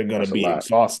 they're going to That's a be lot.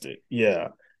 exhausted. Yeah.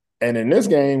 And in this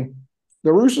game,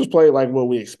 the Roosters played like what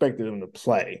we expected them to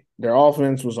play. Their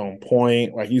offense was on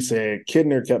point. Like you said,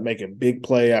 Kidner kept making big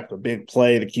play after big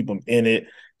play to keep them in it.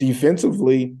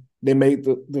 Defensively, they made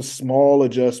the small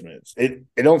adjustments. It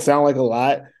don't sound like a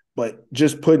lot, but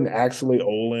just putting Axley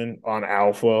Olin on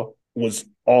Alpha was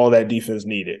all that defense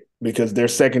needed because their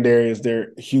secondary is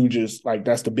their hugest, like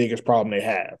that's the biggest problem they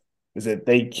have is that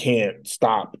they can't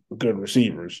stop good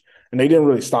receivers. And they didn't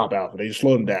really stop Alpha. They just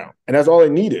slowed him down. And that's all they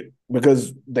needed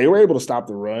because they were able to stop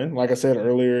the run. Like I said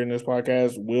earlier in this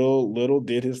podcast, Will Little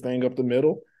did his thing up the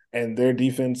middle, and their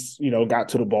defense, got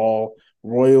to the ball.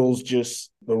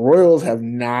 The Royals have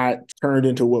not turned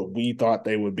into what we thought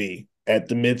they would be at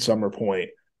the midsummer point.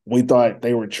 We thought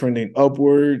they were trending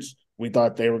upwards. We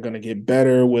thought they were going to get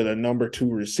better with a number 2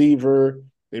 receiver.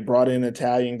 They brought in an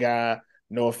Italian guy.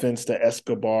 No offense to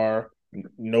Escobar.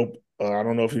 Nope. I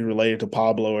don't know if he related to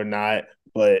Pablo or not,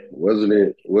 but Wasn't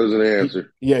the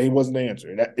answer. he wasn't the answer.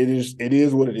 It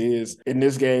is what it is. In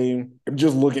this game,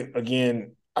 just looking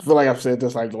again, I feel like I've said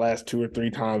this like the last 2 or 3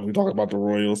 times we talk about the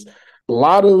Royals. A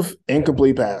lot of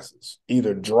incomplete passes,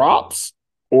 either drops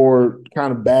or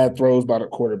kind of bad throws by the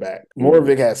quarterback.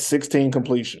 Moravik has 16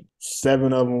 completions.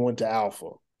 7 of them went to Alpha.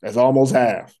 That's almost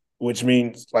half, which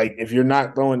means like if you're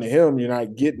not throwing to him, you're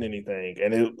not getting anything.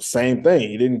 And same thing.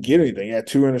 He didn't get anything. He had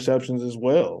 2 interceptions as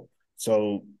well.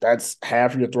 So that's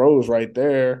half your throws right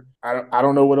there. I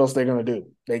don't know what else they're gonna do.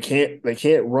 They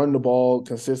can't run the ball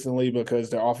consistently because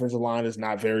their offensive line is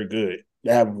not very good.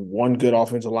 They have one good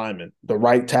offensive lineman, the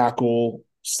right tackle,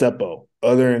 Seppo.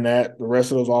 Other than that, the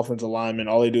rest of those offensive linemen,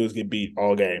 all they do is get beat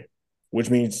all game, which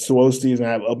means Swarovski's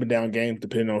gonna have up and down games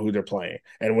depending on who they're playing.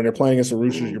 And when they're playing against the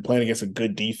Roosters, you're playing against a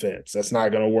good defense. That's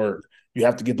not gonna work. You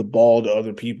have to get the ball to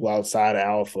other people outside of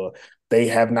Alpha. They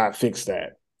have not fixed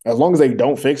that. As long as they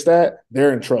don't fix that,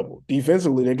 they're in trouble.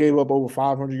 Defensively, they gave up over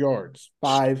 500 yards.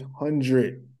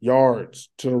 500 yards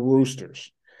to the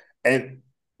Roosters. And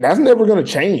that's never going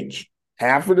to change.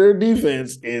 Half of their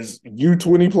defense is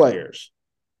U20 players.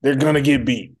 They're going to get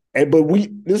beat. But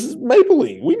this is Maple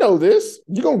League. We know this.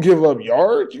 You're going to give up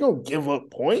yards. You're going to give up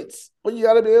points. But you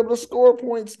got to be able to score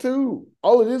points too.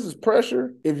 All it is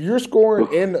pressure. If you're scoring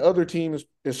and the other team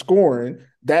is scoring,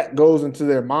 that goes into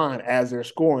their mind as they're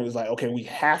scoring. It's like, okay, we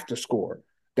have to score.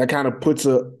 That kind of puts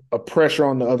a pressure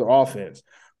on the other offense.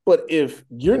 But if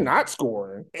you're not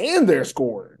scoring and they're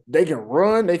scoring, they can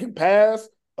run, they can pass.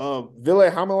 Ville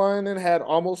Hamalainen had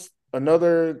almost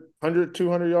another 100,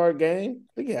 200-yard game.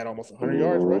 I think he had almost 100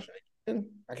 yards rushing.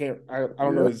 I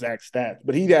don't know exact stats,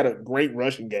 but he had a great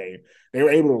rushing game. They were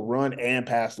able to run and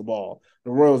pass the ball.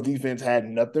 The Royals defense had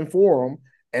nothing for them,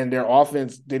 and their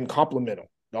offense didn't complement them.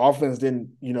 The offense didn't,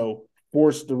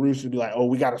 force the Roosters to be like, oh,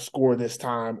 we got to score this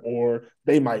time, or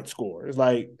they might score. It's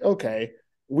like, okay,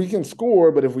 we can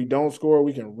score, but if we don't score,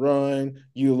 we can run,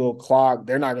 use a little clock.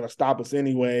 They're not going to stop us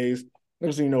anyways.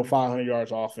 Next thing you know, 500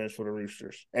 yards offense for the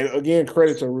Roosters. And again,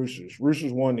 credit to Roosters.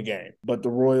 Roosters won the game, but the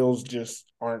Royals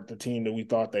just aren't the team that we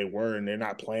thought they were, and they're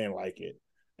not playing like it.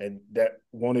 And that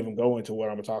won't even go into what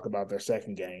I'm going to talk about their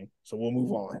second game. So we'll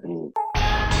move on.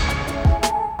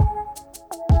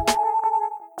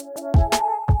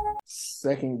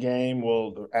 Second game,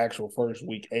 well, the actual first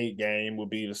week 8 game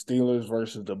would be the Steelers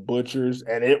versus the Butchers,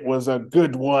 and it was a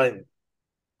good one.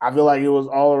 I feel like it was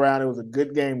all around. It was a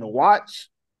good game to watch.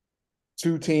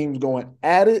 2 teams going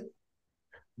at it.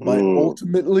 But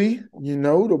ultimately,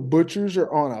 the Butchers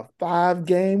are on a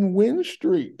 5-game win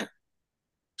streak.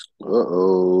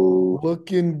 Uh-oh.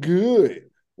 Looking good.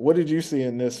 What did you see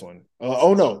in this one?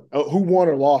 Who won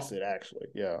or lost it, actually?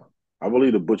 Yeah. I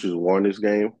believe the Butchers won this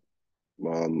game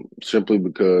simply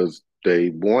because they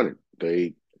won it.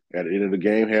 They, at the end of the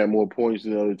game, had more points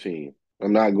than the other team.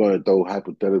 I'm not going to throw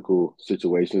hypothetical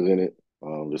situations in it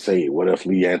to say, what if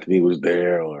Lee Anthony was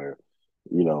there or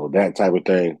that type of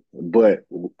thing. But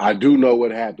I do know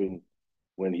what happened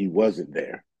when he wasn't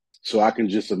there. So I can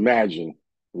just imagine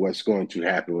what's going to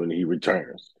happen when he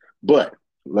returns. But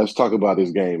let's talk about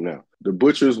this game now. The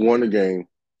Butchers won the game.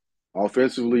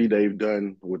 Offensively, they've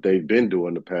done what they've been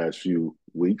doing the past few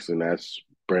weeks, and that's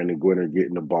Brandon Gwinner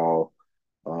getting the ball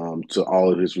to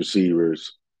all of his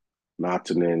receivers,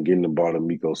 Natanen getting the ball to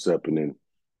Miko Sepinen,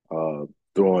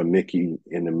 throwing Mickey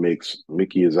in the mix.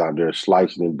 Mickey is out there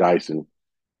slicing and dicing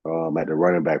at the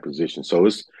running back position. So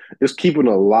it's keeping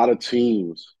a lot of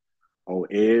teams on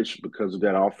edge because of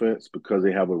that offense, because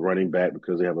they have a running back,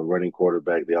 because they have a running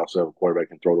quarterback. They also have a quarterback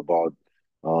that can throw the ball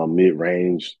mid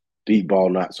range, deep ball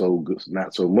not so good,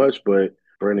 not so much. But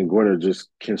Brandon Grinner just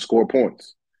can score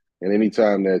points. And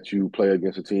anytime that you play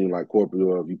against a team like Corporate,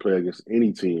 or if you play against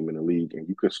any team in the league and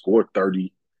you can score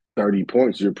 30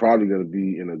 points, you're probably going to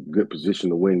be in a good position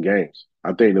to win games.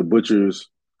 I think the Butchers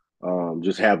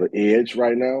just have an edge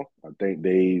right now. I think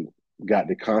they got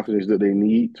the confidence that they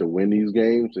need to win these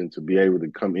games and to be able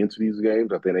to come into these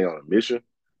games. I think they're on a mission.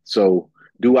 So,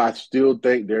 do I still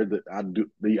think they're the? I do.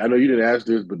 I know you didn't ask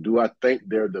this, but do I think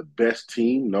they're the best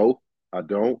team? No, I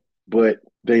don't. But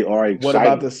they are What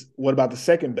about exciting. this? What about the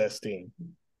second best team?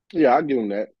 Yeah, I'll give them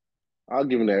that. I'll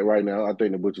give them that right now. I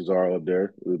think the Butchers are up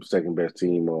there, the second best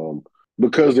team,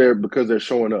 because they're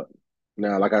showing up.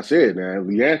 Now, like I said, man,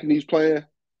 Lee Anthony's playing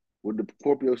with the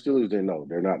Scorpio Steelers, then no,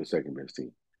 they're not the second best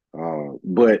team.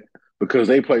 But because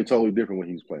they play totally different when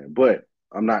he's playing. But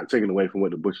I'm not taking away from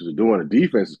what the Butchers are doing. The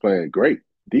defense is playing great.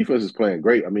 Defense is playing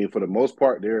great. I mean, for the most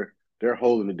part, they're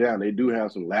holding it down. They do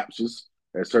have some lapses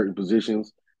at certain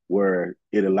positions where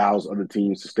it allows other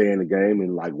teams to stay in the game,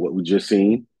 and like what we just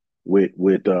seen with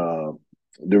the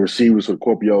receivers for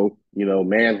Scorpio,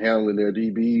 manhandling their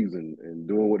DBs and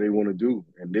doing what they want to do.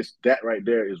 And that right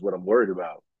there is what I'm worried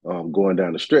about going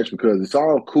down the stretch, because it's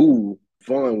all cool,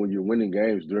 fun when you're winning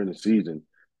games during the season,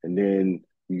 and then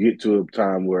you get to a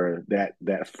time where that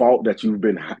fault that you've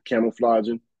been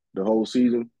camouflaging the whole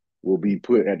season will be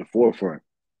put at the forefront.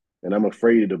 And I'm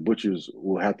afraid the Butchers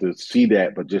will have to see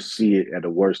that, but just see it at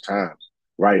the worst times.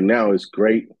 Right now, it's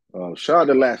great. Shout out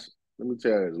to Lassie. Let me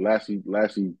tell you,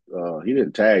 Lassie, he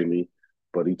didn't tag me,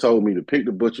 but he told me to pick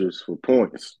the Butchers for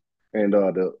points. And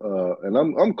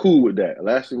I'm cool with that.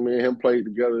 Lassie, me and him played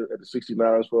together at the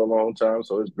 69ers for a long time,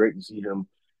 so it's great to see him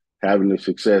having the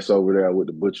success over there with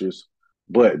the Butchers.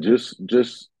 But just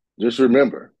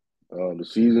remember, the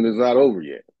season is not over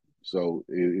yet. So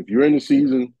if you're in the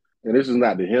season, and this is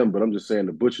not to him, but I'm just saying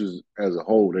the Butchers as a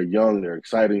whole, they're young, they're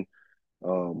exciting,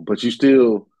 but you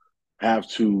still have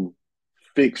to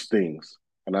fix things.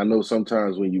 And I know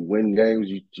sometimes when you win games,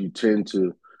 you tend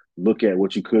to look at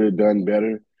what you could have done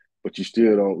better, but you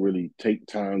still don't really take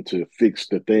time to fix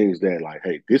the things that, like,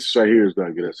 hey, this right here is going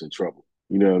to get us in trouble.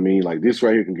 You know what I mean? Like, this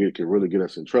right here can really get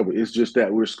us in trouble. It's just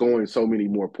that we're scoring so many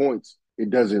more points. It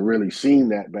doesn't really seem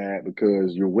that bad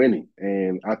because you're winning.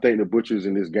 And I think the Butchers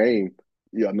in this game,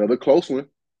 yeah, another close one.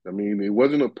 I mean, it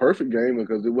wasn't a perfect game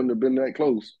because it wouldn't have been that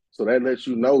close. So that lets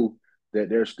you know that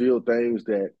there's still things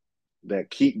that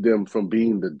keep them from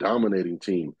being the dominating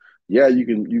team. Yeah, you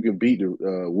can beat the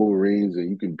Wolverines, and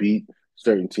you can beat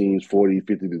certain teams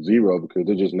 40-50-0 because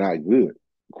they're just not good.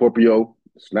 Scorpio,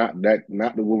 it's not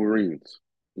the Wolverines.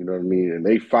 You know what I mean? And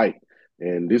they fight.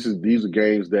 And these are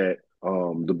games that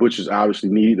the Butchers obviously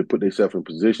need to put themselves in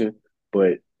position.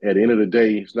 But at the end of the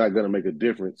day, it's not going to make a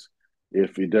difference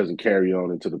if it doesn't carry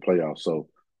on into the playoffs. So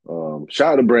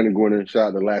shout out to Brandon Gordon, shout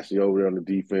out to Lassie over there on the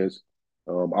defense.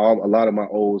 A lot of my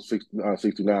old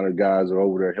 69er guys are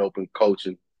over there helping,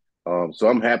 coaching. So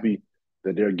I'm happy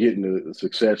that they're getting the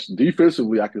success.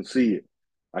 Defensively, I can see it.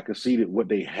 I can see that what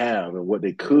they have and what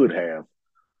they could have.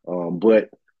 But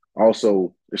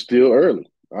also, it's still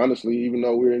early. Honestly, even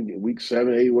though we're in week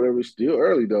 7, 8, whatever, it's still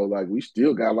early, though. Like, we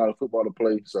still got a lot of football to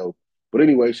play. So, but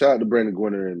anyway, shout out to Brandon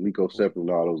Gwinner and Nico Sepp and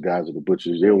all those guys at the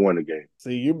Butchers. They won the game.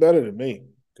 See, you're better than me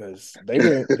because they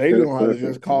don't have to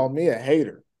just call me a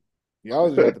hater. Y'all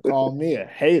just have to call me a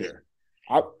hater.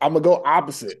 I'm gonna go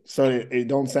opposite, so it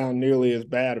don't sound nearly as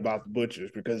bad about the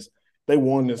Butchers because they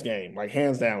won this game, like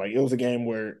hands down. Like, it was a game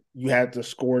where you had to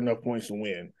score enough points to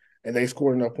win, and they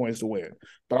scored enough points to win.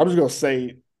 But I'm just gonna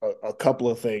say a couple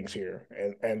of things here,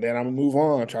 and then I'm gonna move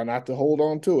on. Try not to hold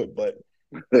on to it, but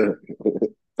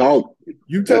Talk.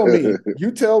 you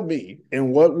tell me,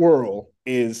 in what world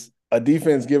is a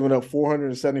defense giving up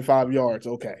 475 yards?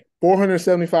 Okay,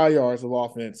 475 yards of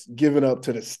offense given up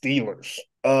to the Steelers.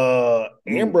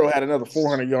 Ambro had another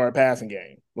 400-yard passing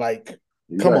game. Like,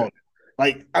 come on.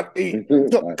 Like,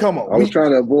 come on. I was trying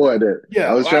to avoid that.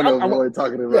 Yeah, I was trying to avoid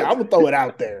talking about. Yeah, I'm gonna throw it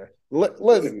out there. Let's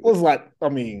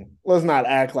not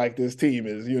act like this team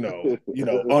is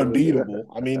unbeatable.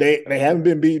 I mean, they haven't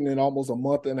been beaten in almost a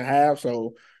month and a half,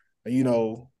 so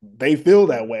they feel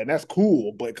that way, and that's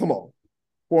cool. But come on,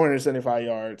 475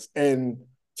 yards, and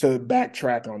to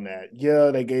backtrack on that, yeah,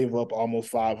 they gave up almost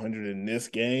 500 in this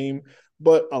game,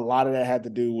 but a lot of that had to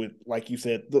do with, like you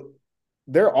said,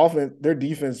 their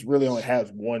defense really only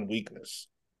has one weakness.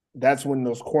 That's when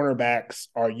those cornerbacks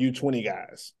are U20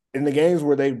 guys. In the games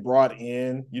where they brought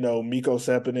in, Miko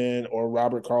Sepinen or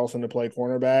Robert Carlson to play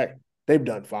cornerback, they've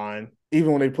done fine.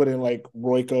 Even when they put in like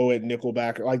Royko at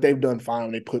nickelback, like they've done fine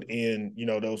when they put in,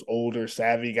 those older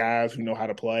savvy guys who know how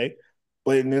to play.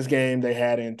 But in this game, they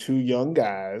had in two young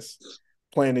guys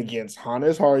playing against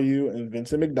Hannes Haryu and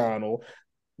Vincent McDonald.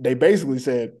 They basically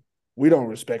said, we don't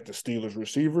respect the Steelers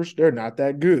receivers. They're not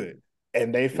that good.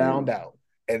 And they found out.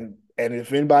 And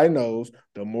if anybody knows,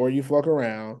 the more you fuck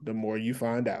around, the more you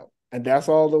find out. And that's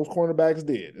all those cornerbacks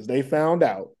did, is they found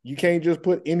out you can't just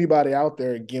put anybody out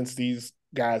there against these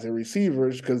guys and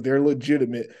receivers because they're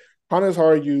legitimate. Hannes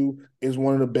Haryu is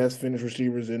one of the best finished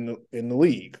receivers in the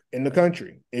league, in the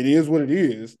country. It is what it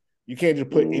is. You can't just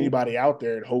put anybody out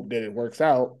there and hope that it works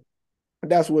out.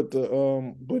 That's what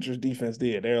the Butchers defense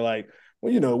did. They're like,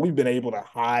 well, we've been able to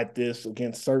hide this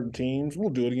against certain teams. We'll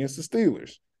do it against the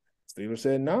Steelers. Steelers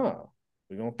said, nah,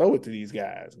 we're going to throw it to these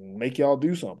guys and make y'all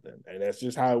do something. And that's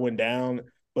just how it went down.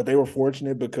 But they were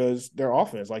fortunate because their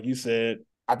offense, like you said,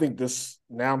 I think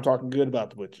now I'm talking good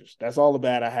about the Butchers. That's all the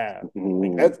bad I have.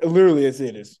 Like, that's literally it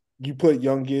is. You put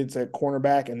young kids at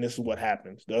cornerback, and this is what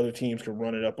happens. The other teams can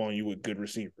run it up on you with good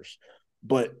receivers.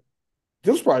 But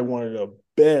this was probably one of the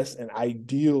best and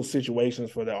ideal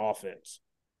situations for their offense.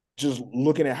 Just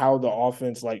looking at how the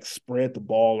offense like spread the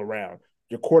ball around.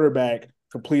 Your quarterback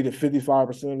completed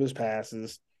 55% of his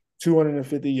passes,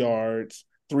 250 yards,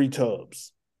 3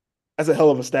 tubs. That's a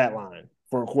hell of a stat line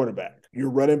for a quarterback. Your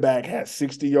running back has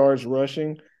 60 yards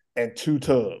rushing and 2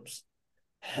 tubs.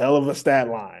 Hell of a stat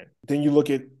line. Then you look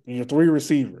at your 3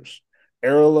 receivers.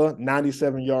 Erla,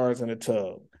 97 yards and a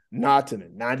tub.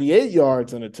 Nottonen, 98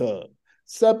 yards and a tub.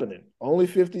 Sepinen, only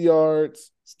 50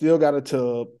 yards, still got a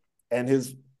tub, and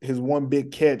his one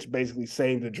big catch basically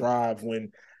saved the drive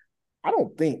when I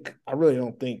really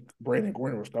don't think Brandon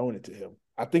Gordon was throwing it to him.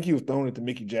 I think he was throwing it to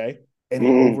Mickey J, and he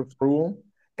overthrew him.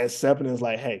 And Sepinen's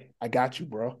like, hey, I got you,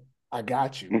 bro. I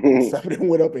got you. And Sepinen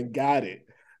went up and got it.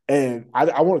 And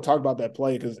I want to talk about that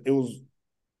play because it was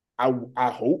I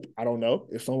hope, I don't know,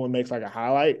 if someone makes like a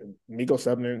highlight, Miko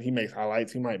Sepinen, he makes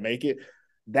highlights, he might make it.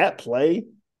 That play,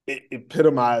 it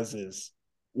epitomizes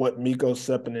what Miko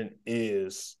Sepinen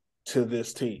is to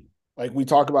this team. Like we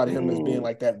talk about him as being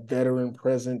like that veteran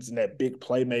presence and that big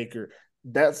playmaker.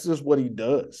 That's just what he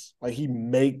does. Like he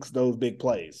makes those big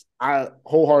plays. I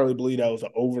wholeheartedly believe that was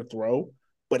an overthrow,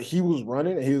 but he was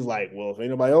running and he was like, well, if ain't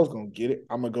nobody else going to get it,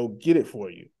 I'm going to go get it for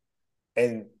you.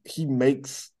 And he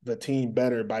makes the team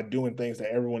better by doing things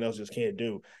that everyone else just can't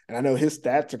do. And I know his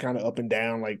stats are kind of up and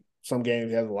down. Like some games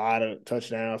he has a lot of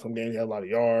touchdowns, some games he has a lot of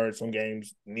yards, some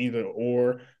games neither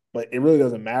or. But it really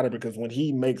doesn't matter because when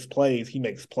he makes plays, he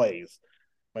makes plays.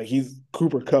 Like he's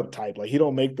Cooper Kupp type. Like he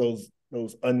don't make those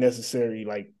unnecessary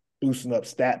like boosting up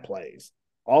stat plays.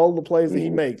 All the plays that he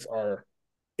makes are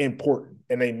important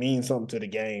and they mean something to the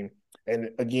game.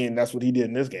 And again, that's what he did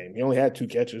in this game. He only had 2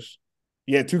 catches.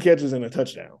 He had 2 catches and a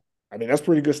touchdown. I mean, that's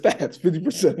pretty good stats.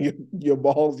 50% of your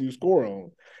balls you score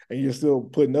on, and you're still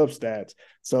putting up stats.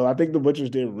 So I think the Butchers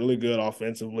did really good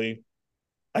offensively.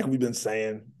 Like we've been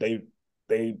saying,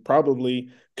 they probably,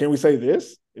 can we say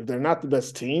this? If they're not the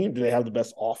best team, do they have the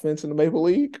best offense in the Maple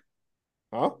League?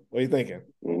 Huh? What are you thinking?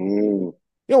 You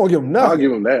don't want to give them nothing. I'll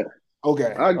give them that.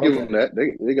 Okay. I'll give them that.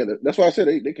 They got that's why I said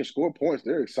they can score points.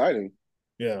 They're exciting.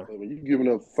 Yeah. But when you're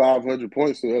giving up 500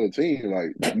 points to the other team,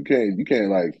 like you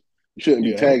can't like you shouldn't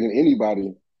be tagging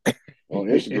anybody on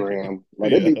Instagram.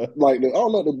 Like they be like I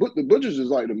don't know, the Butchers is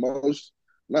like the most,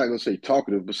 I'm not gonna say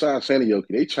talkative, besides Sanioki,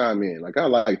 they chime in. Like I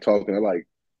like talking, I like,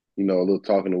 a little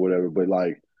talking or whatever. But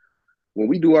like when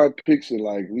we do our picks and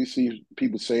like we see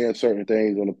people saying certain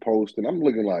things on the post, and I'm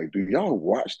looking like, do y'all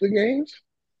watch the games?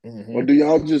 Or do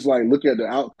y'all just like look at the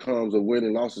outcomes of wins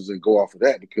and losses and go off of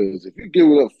that? Because if you're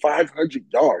giving up 500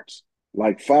 yards,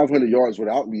 like 500 yards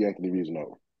without the Anthony Reason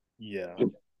over. Yeah.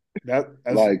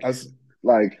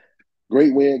 Like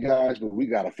great win, guys, but we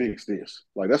got to fix this.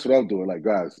 Like, that's what I'm doing. Like,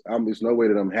 guys, there's no way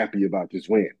that I'm happy about this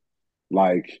win.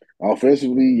 Like,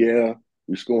 offensively, yeah,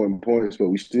 we're scoring points, but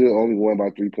we still only won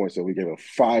by 3 points, so we gave up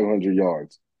 500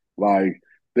 yards. Like,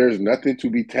 there's nothing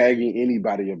to be tagging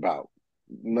anybody about.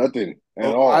 Nothing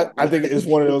at all. I think it's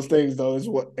one of those things, though.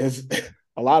 Is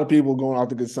a lot of people going off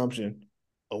the consumption.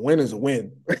 A win is a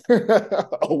win.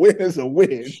 A win is a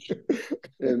win.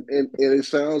 and it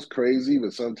sounds crazy,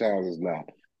 but sometimes it's not.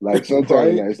 Like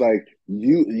sometimes it's like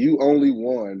you only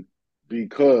won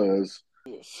because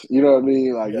you know what I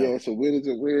mean. Like it's a win is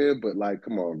a win, but like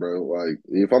come on, bro. Like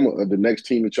if I'm the next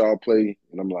team that y'all play,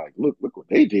 and I'm like, look what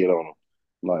they did on them.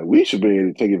 Like we should be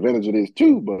able to take advantage of this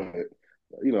too, but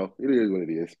it is what it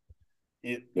is.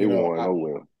 They won. Oh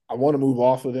well. I want to move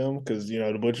off of them because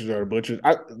the Butchers are the Butchers.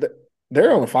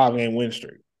 They're on a 5-game win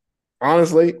streak.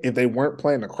 honestly, if they weren't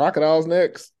playing the Crocodiles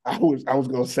next, I was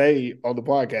gonna say on the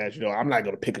podcast, I'm not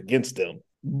gonna pick against them.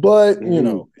 But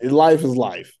life is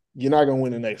life. You're not gonna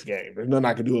win the next game. There's nothing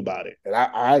I can do about it. And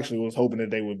I actually was hoping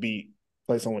that they would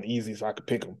play someone easy so I could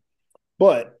pick them.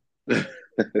 But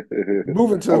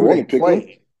moving to I who want they to pick them.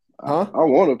 play, huh? I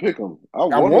want to pick them. I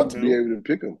I want want to be to. able to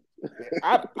pick them.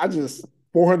 I just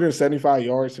 475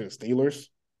 yards to the Steelers.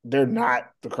 They're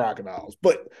not the Crocodiles.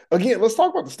 But again, let's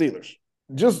talk about the Steelers.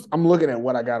 I'm looking at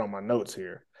what I got on my notes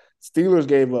here. Steelers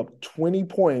gave up 20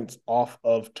 points off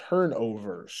of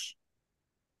turnovers.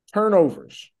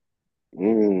 Turnovers.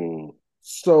 Mm.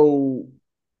 So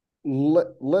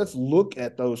let's look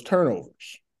at those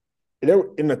turnovers.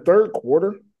 In the third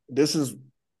quarter, I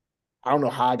don't know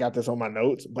how I got this on my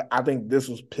notes, but I think this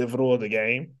was pivotal of the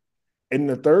game. In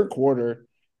the third quarter,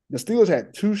 the Steelers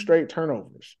had 2 straight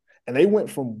turnovers, and they went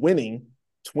from winning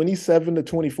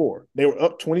 27-24. They were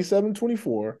up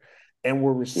 27-24 and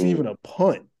were receiving a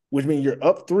punt, which means you're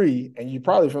up 3 and you're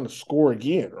probably going to score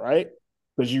again, right?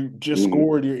 Because you just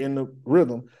scored, you're in the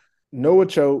rhythm. Noah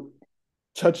Choate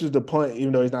touches the punt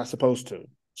even though he's not supposed to.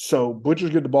 So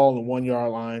Butchers get the ball on the 1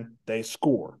 yard line, they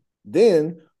score.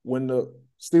 Then when the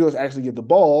Steelers actually get the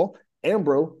ball,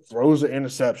 Ambrose throws an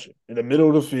interception in the middle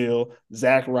of the field.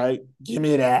 Zach Wright, give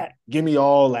me that. Give me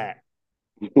all that.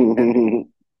 And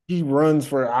he runs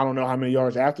for I don't know how many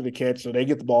yards after the catch, so they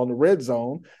get the ball in the red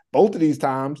zone. Both of these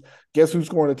times, guess who's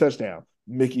scoring a touchdown?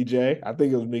 Mickey J. I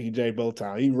think it was Mickey J both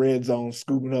times. He red zone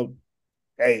scooping up.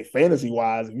 Hey,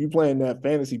 fantasy-wise, if you playing that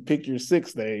fantasy pick your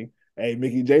 6 thing, hey,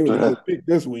 Mickey J was a good pick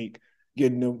this week,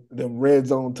 getting them red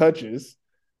zone touches.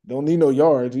 Don't need no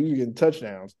yards. He's getting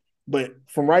touchdowns. But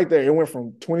from right there, it went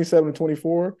from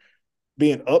 27-24,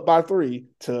 being up by 3,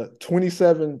 to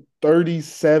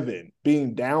 27-37,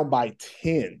 being down by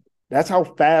 10. That's how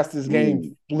fast this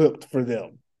game flipped for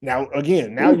them. Now,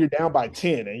 again, you're down by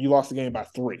 10 and you lost the game by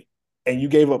 3. And you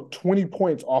gave up 20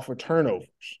 points off of turnovers.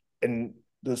 And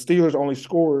the Steelers only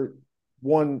scored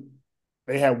one.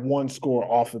 They had 1 score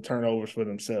off the turnovers for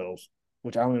themselves,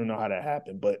 which I don't even know how that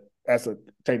happened, but that's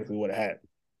technically what it had.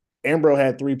 Ambrose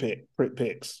had 3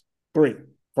 picks. 3.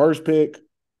 First pick,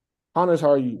 Hunter's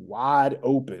Hardy wide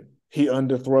open. He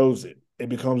underthrows it. It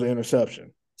becomes an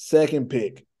interception. Second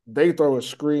pick, they throw a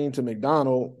screen to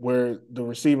McDonald where the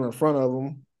receiver in front of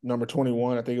him, number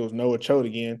 21, I think it was Noah Choate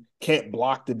again, can't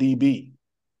block the DB.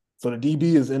 So the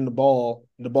DB is in the ball.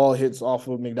 The ball hits off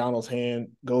of McDonald's hand,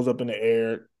 goes up in the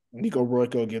air. Nico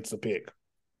Royko gets the pick.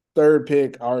 Third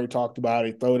pick, I already talked about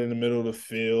it. Throw it in the middle of the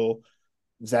field.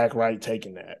 Zach Wright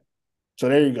taking that. So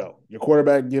there you go. Your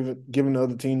quarterback giving the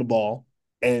other team the ball,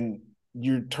 and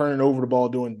you're turning over the ball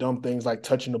doing dumb things like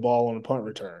touching the ball on a punt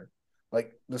return.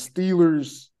 Like the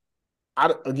Steelers,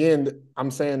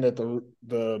 I'm saying that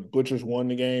the Butchers won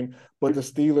the game, but the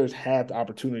Steelers had the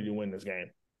opportunity to win this game.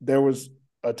 There was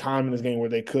a time in this game where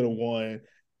they could have won,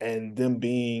 and them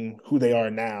being who they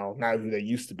are now, not who they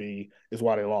used to be, is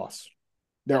why they lost.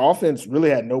 Their offense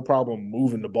really had no problem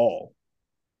moving the ball.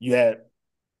 You had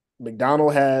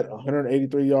McDonald had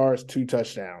 183 yards, 2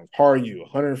 touchdowns. Haryu,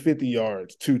 150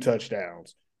 yards, 2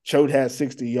 touchdowns. Choate had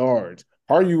 60 yards.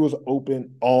 Haryu was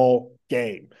open all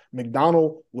game.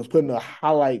 McDonald was putting a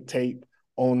highlight tape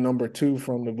on number 2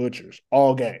 from the Butchers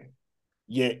all game.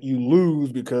 Yet you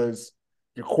lose because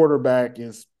your quarterback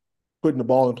is putting the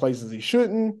ball in places he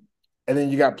shouldn't, and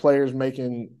then you got players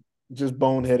making just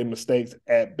boneheaded mistakes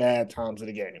at bad times of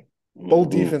the game. Both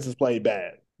defenses played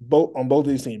bad. On both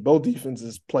of these teams, both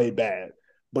defenses played bad,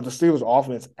 but the Steelers'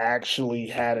 offense actually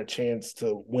had a chance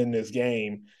to win this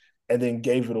game, and then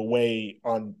gave it away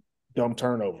on dumb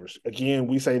turnovers. Again,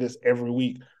 we say this every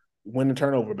week: win the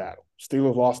turnover battle.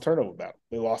 Steelers lost turnover battle.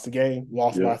 They lost the game,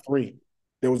 lost by 3.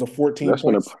 There was a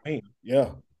 14-point swing.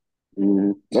 Yeah.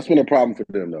 That's been a problem for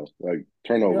them, though. Like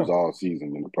turnovers all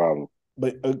season been a problem.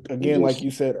 But again, like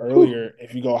you said earlier,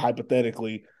 if you go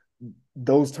hypothetically,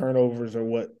 those turnovers are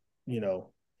what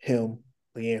him,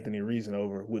 the Anthony Reason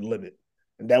over would limit,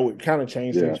 and that would kind of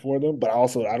change things for them. But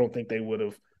also, I don't think they would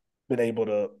have been able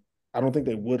to. I don't think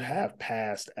they would have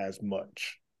passed as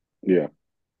much. Yeah,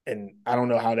 and I don't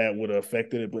know how that would have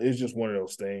affected it, but it's just one of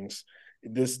those things.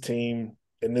 This team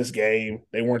in this game,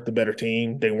 they weren't the better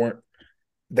team. They weren't.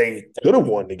 They could have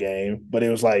won the game, but it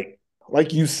was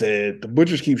like you said, the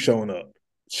Butchers keep showing up,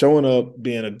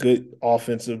 being a good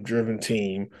offensive driven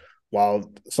team,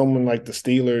 while someone like the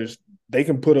Steelers, they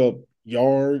can put up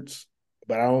yards,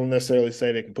 but I don't necessarily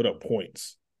say they can put up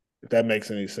points, if that makes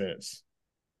any sense.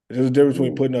 There's a difference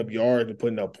between putting up yards and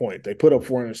putting up points. They put up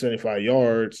 475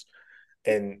 yards,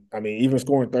 and I mean, even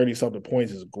scoring 30-something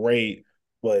points is great,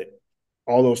 but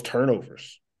all those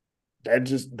turnovers, that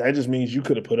just means you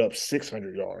could have put up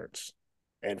 600 yards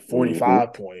and Mm-hmm.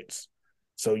 45 points.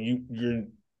 So you're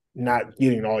not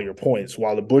getting all your points.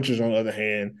 While the Butchers, on the other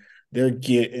hand, they're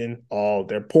getting all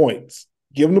their points.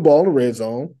 Give them the ball in the red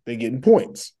zone, they're getting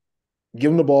points. Give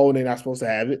them the ball when they're not supposed to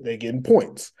have it, they're getting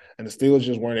points. And the Steelers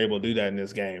just weren't able to do that in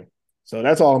this game. So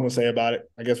that's all I'm going to say about it.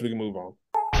 I guess we can move on.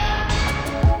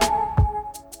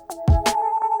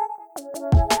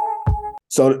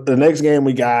 So the next game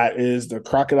we got is the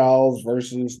Crocodiles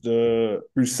versus the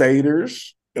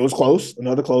Crusaders. It was close,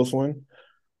 another close one.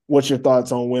 What's your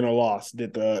thoughts on win or loss?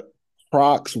 Did the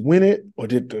Crocs win it or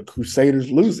did the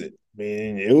Crusaders lose it? I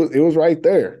mean, it was right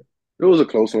there. It was a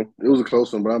close one. It was a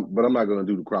close one, but I'm not going to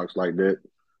do the Crocs like that.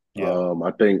 Yeah.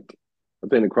 I think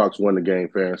the Crocs won the game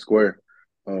fair and square.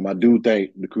 I do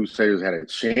think the Crusaders had a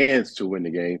chance to win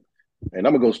the game, and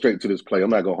I'm gonna go straight to this play. I'm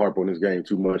not gonna harp on this game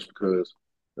too much because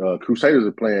Crusaders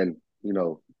are playing,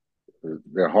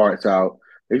 their hearts out.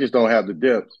 They just don't have the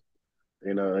depth.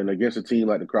 And against a team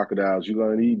like the Crocodiles, you're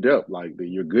gonna need depth. Like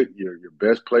your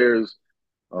best players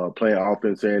playing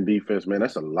offense and defense, man,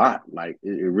 that's a lot. Like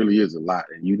it really is a lot,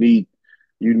 and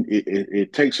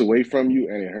it takes away from you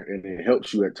and it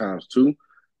helps you at times too.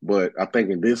 But I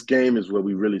think in this game is where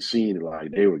we really seen it.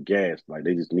 Like they were gassed, like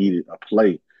they just needed a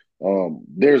play.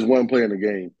 There's one play in the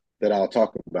game that I'll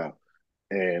talk about,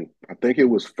 and I think it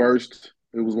was first.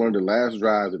 It was one of the last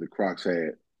drives that the Crocs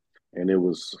had, and it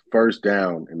was first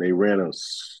down, and they ran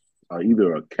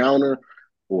either a counter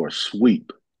or a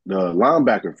sweep. The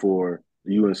linebacker for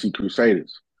the UNC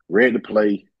Crusaders read the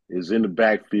play, is in the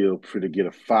backfield for to get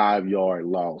a 5-yard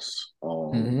loss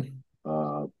on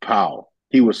Powell.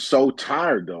 He was so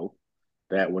tired though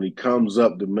that when he comes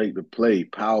up to make the play,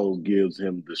 Powell gives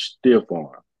him the stiff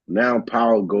arm. Now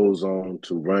Powell goes on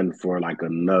to run for like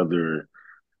another,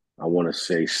 I want to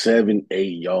say 7-8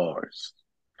 yards.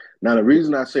 Now the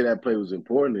reason I say that play was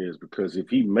important is because if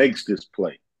he makes this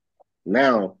play,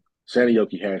 now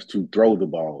Sanioki has to throw the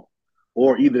ball,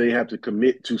 or either they have to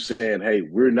commit to saying, "Hey,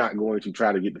 we're not going to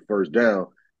try to get the first down.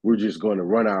 We're just going to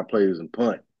run our plays and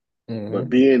punt." Mm-hmm. But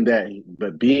being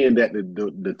that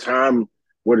the time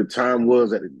where the time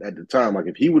was at the time, like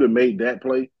if he would have made that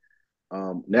play,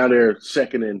 now they're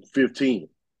 2nd and 15.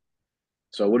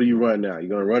 So what do you run now? You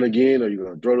gonna run again, or you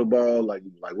gonna throw the ball? Like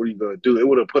what are you gonna do? It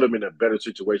would have put them in a better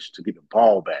situation to get the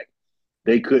ball back.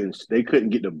 They couldn't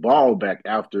get the ball back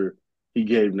after he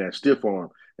gave them that stiff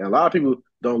arm. And a lot of people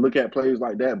don't look at plays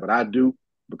like that, but I do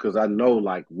because I know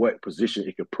like what position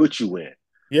it could put you in.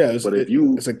 Yeah, But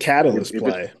it's a catalyst if it's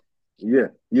play. yeah,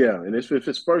 and if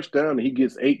it's first down and he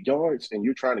gets 8 yards and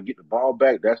you're trying to get the ball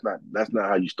back, that's not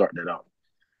how you start that off.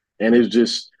 And it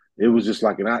was just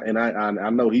like, I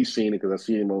know he's seen it because I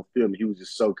see him on film. He was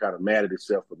just so kind of mad at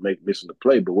himself for missing the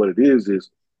play. But what it is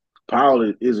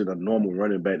Powell isn't a normal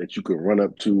running back that you can run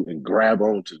up to and grab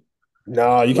onto.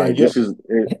 No, you can't Like get.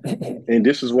 and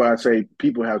this is why I say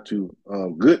people have to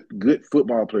good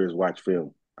football players watch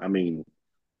film. I mean,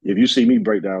 if you see me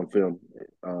break down film,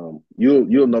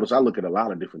 you'll notice I look at a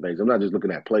lot of different things. I'm not just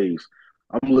looking at plays.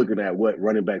 I'm looking at what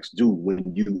running backs do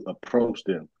when you approach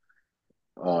them.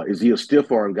 Is he a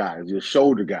stiff arm guy? Is he a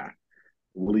shoulder guy?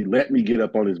 Will he let me get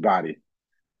up on his body?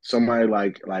 Somebody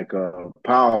like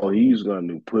Powell, he's going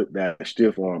to put that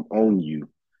stiff arm on you.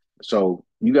 So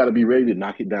you got to be ready to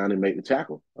knock it down and make the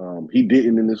tackle. He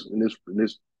didn't in this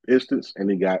instance, and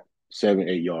he got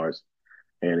 7-8 yards,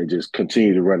 and it just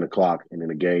continued to run the clock, and then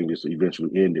the game just eventually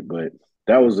ended. But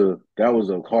that was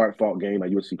a hard fought game.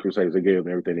 Like USC Crusaders, they gave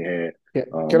them everything they had.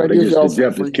 Can I But give y'all the some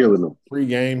depth is killing them. free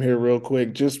game here real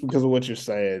quick, just because of what you're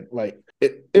saying? Like,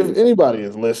 if anybody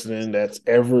is listening that's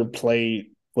ever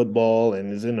played football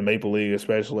and is in the Maple League,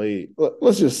 especially,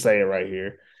 let's just say it right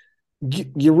here.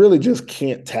 You really just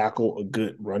can't tackle a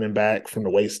good running back from the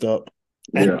waist up.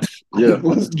 And Yeah.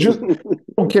 let's just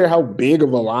don't care how big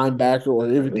of a linebacker or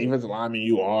even defensive lineman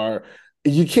you are,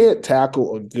 you can't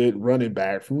tackle a good running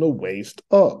back from the waist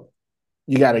up.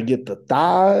 You got to get the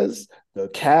thighs, the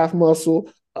calf muscle,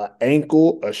 an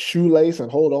ankle, a shoelace,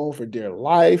 and hold on for dear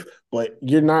life. But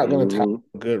you're not going to tackle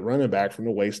a good running back from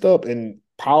the waist up. And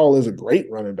Powell is a great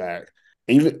running back.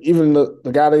 Even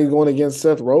the guy that he's going against,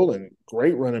 Seth Rollins,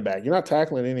 great running back. You're not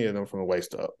tackling any of them from the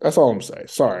waist up. That's all I'm saying.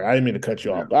 Sorry, I didn't mean to cut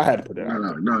you off, but I had to put it out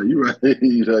there. No, you're right.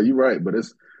 You're right. But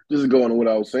it's just going on what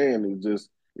I was saying. It's just,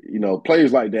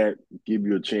 plays like that give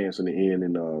you a chance in the end.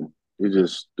 And it's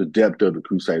just the depth of the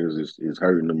Crusaders is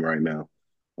hurting them right now.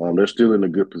 They're still in a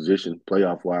good position,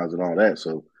 playoff wise and all that.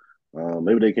 So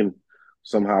maybe they can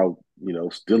somehow,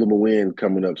 steal them a win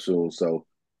coming up soon. So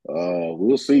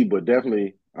we'll see. But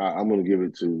definitely, I'm going to give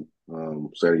it to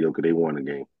Saturday because they won the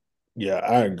game. Yeah,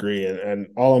 I agree. And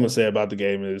all I'm going to say about the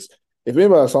game is if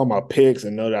anybody saw my picks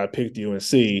and know that I picked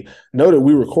UNC, know that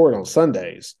we record on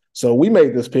Sundays. So we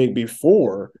made this pick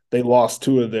before they lost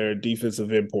two of their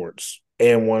defensive imports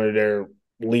and one of their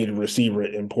lead receiver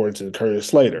imports in Curtis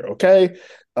Slater. Okay.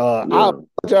 I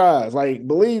apologize. Like,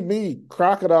 believe me,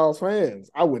 Crocodiles fans,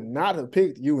 I would not have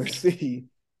picked UNC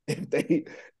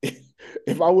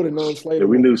if I would have known Slater. Yeah,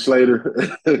 we knew Slater.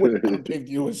 Would not have picked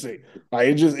UNC. Like,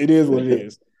 it is what it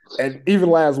is. And even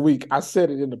last week, I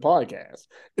said it in the podcast.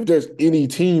 If there's any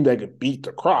team that could beat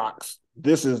the Crocs,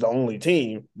 this is the only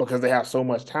team because they have so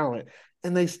much talent,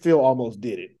 and they still almost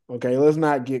did it. Okay, let's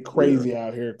not get crazy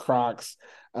out here, Crocs.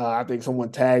 I think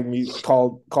someone tagged me,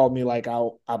 called me like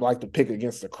I'd like to pick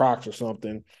against the Crocs or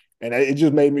something, and it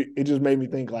just made me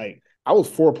think like I was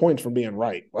 4 points from being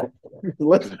right. Like,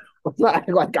 let's not act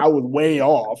like I was way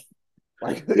off.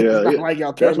 Like, it's not like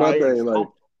y'all came that's my out here. thing. Like,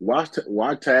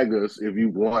 why tag us if you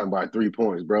won by 3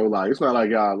 points, bro? Like, it's not like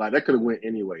y'all like that could have went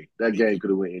anyway. That game could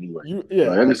have went anyway.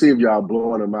 Let me see if y'all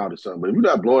blowing them out or something. But if you're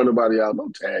not blowing nobody out,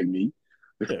 don't tag me.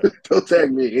 Yeah. Don't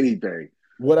tag me anything.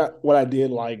 What I did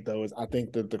like though is I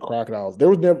think that the Crocodiles there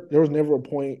was never a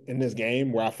point in this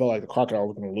game where I felt like the Crocodiles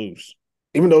were going to lose.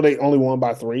 Even though they only won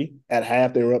by 3 at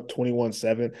half, they were up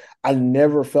 21-7. I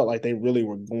never felt like they really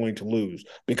were going to lose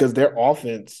because their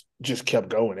offense just kept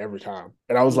going every time.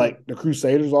 And I was like, the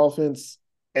Crusaders' offense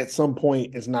at some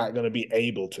point is not going to be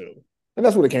able to. And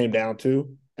that's what it came down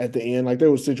to at the end. Like,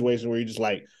 there was situations where you just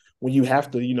like, when you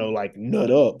have to, like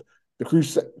nut up, the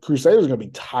Crusaders are going to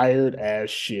be tired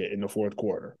as shit in the fourth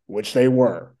quarter, which they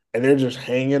were. And they're just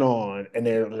hanging on and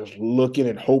they're just looking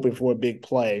and hoping for a big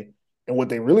play. And what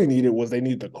they really needed was they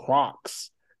need the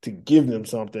Crocs to give them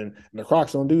something. And the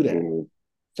Crocs don't do that.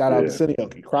 Shout out to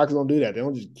Cineoki. Crocs don't do that. They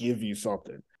don't just give you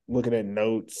something. Looking at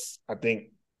notes, I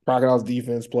think Crocodiles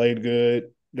defense played good.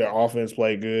 Their offense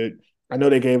played good. I know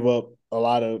they gave up a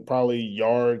lot of probably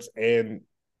yards and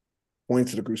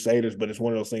points to the Crusaders, but it's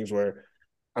one of those things where,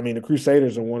 I mean, the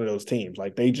Crusaders are one of those teams.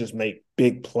 Like, they just make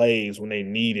big plays when they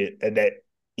need it, and that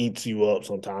eats you up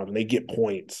sometimes, and they get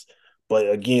points. But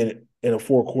again, in a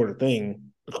 4-quarter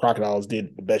thing, the Crocodiles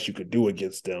did the best you could do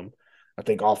against them. I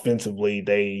think offensively,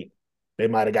 they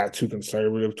might have got too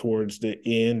conservative towards the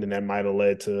end, and that might have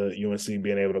led to UNC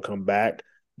being able to come back.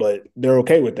 But they're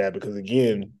okay with that because,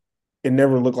 again, it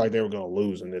never looked like they were going to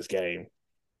lose in this game.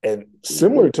 And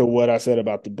similar to what I said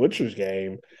about the Butchers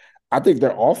game, I think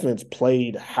their offense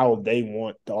played how they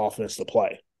want the offense to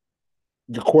play.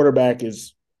 Your quarterback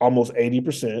is almost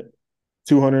 80%,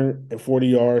 240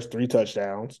 yards, 3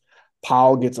 touchdowns.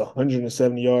 Powell gets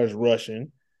 170 yards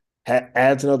rushing,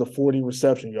 adds another 40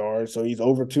 reception yards, so he's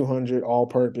over 200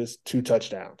 all-purpose, 2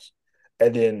 touchdowns.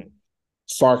 And then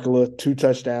Sarkla, 2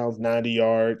 touchdowns, 90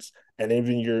 yards, and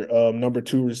even your number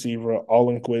 2 receiver,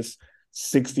 Allenquist,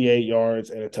 68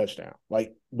 yards and a touchdown.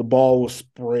 Like, the ball was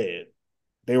spread.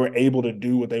 They were able to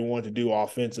do what they wanted to do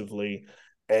offensively,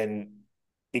 and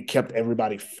it kept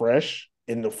everybody fresh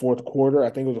in the fourth quarter. I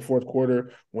think it was the fourth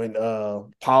quarter when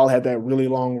Powell had that really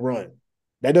long run.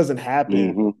 That doesn't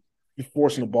happen. You're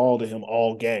forcing the ball to him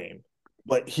all game.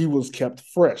 But he was kept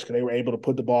fresh because they were able to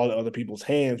put the ball in other people's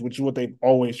hands, which is what they've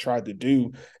always tried to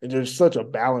do. And there's such a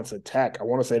balanced attack. I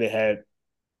want to say they had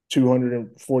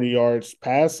 240 yards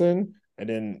passing and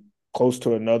then close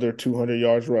to another 200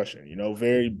 yards rushing.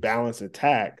 Very balanced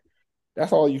attack.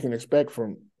 That's all you can expect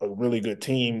from a really good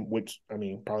team, which, I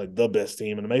mean, probably the best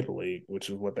team in the Maple League, which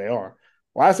is what they are.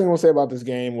 Last thing I want to say about this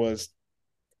game was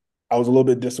I was a little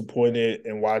bit disappointed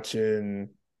in watching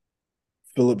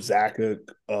Philip Zakic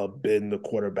bend the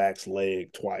quarterback's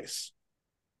leg twice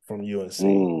from UNC.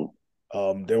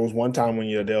 There was one time when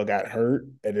Yadell got hurt,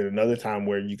 and then another time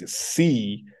where you could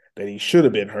see that he should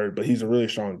have been hurt, but he's a really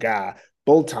strong guy.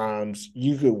 Both times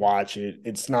you could watch it.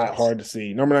 It's not hard to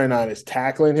see. Number 99 is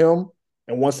tackling him,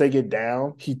 and once they get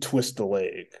down, he twists the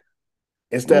leg.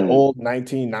 It's that old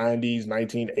 1990s,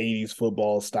 1980s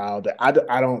football style that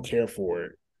I don't care for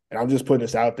it. And I'm just putting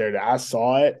this out there that I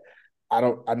saw it. I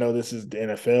know this is the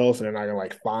NFL, so they're not gonna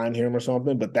like fine him or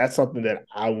something, but that's something that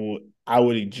I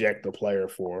would eject the player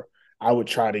for. I would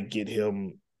try to get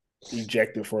him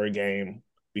ejected for a game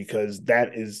because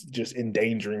that is just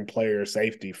endangering player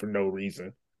safety for no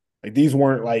reason. Like, these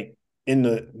weren't like in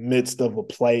the midst of a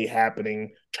play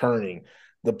happening, turning.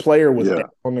 The player was down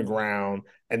on the ground,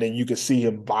 and then you could see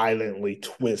him violently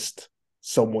twist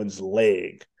someone's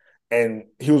leg. And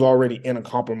he was already in a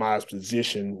compromised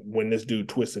position when this dude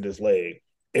twisted his leg.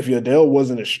 If Yadell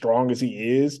wasn't as strong as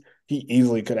he is, he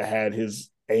easily could have had his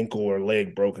ankle or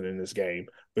leg broken in this game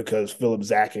because Philip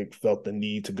Zakic felt the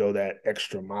need to go that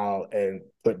extra mile and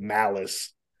put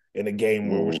malice in a game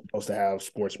where we're supposed to have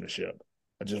sportsmanship.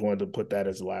 I just wanted to put that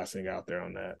as the last thing out there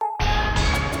on that.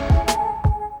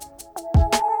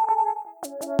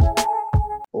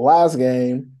 Last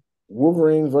game,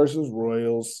 Wolverines versus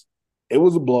Royals. It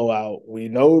was a blowout. We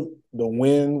know the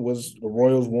win was the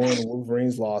Royals won, the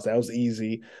Wolverines lost. That was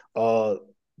easy.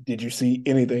 Did you see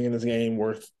anything in this game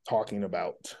worth talking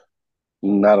about?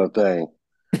 Not a thing.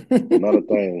 Not a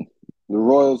thing. The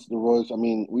Royals. I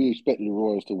mean, we expected the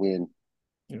Royals to win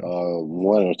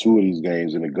one or two of these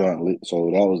games in the gauntlet.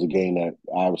 So that was a game that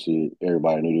obviously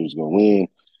everybody knew they was going to win.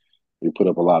 They put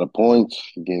up a lot of points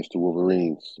against the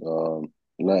Wolverines.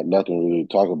 Nothing really to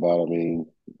talk about. I mean,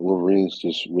 Wolverines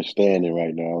just withstanding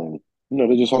right now, and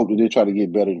they just hope that they try to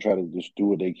get better and try to just do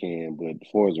what they can. But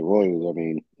as far as the Royals, I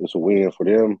mean, it's a win for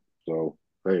them. So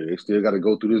hey, they still got to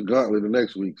go through this gauntlet the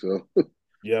next week. So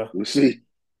Yeah, we'll see.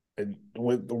 and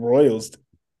with the Royals,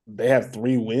 they have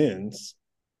 3 wins,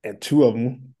 and 2 of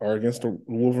them are against the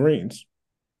Wolverines.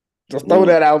 Just throw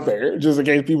that out there, just in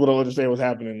case people don't understand what's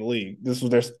happening in the league. This was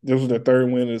their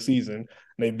 3rd win of the season, and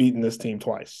they've beaten this team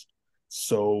twice.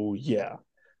 So yeah,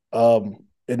 in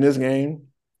this game,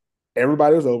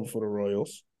 everybody was over for the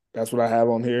Royals. That's what I have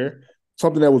on here.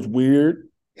 Something that was weird.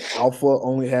 Alpha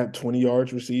only had 20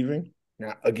 yards receiving.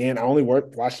 Now, again, I only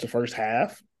watched the first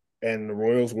half, and the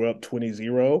Royals were up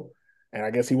 20-0. And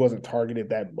I guess he wasn't targeted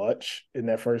that much in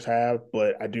that first half,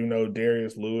 but I do know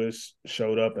Darius Lewis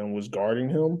showed up and was guarding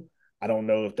him. I don't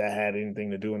know if that had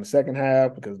anything to do in the second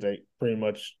half because they pretty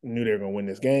much knew they were going to win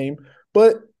this game.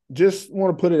 But just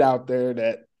want to put it out there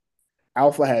that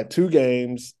Alpha had 2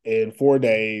 games in 4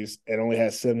 days and only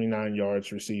had 79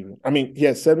 yards receiving. I mean, he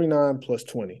had 79 plus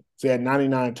 20. So he had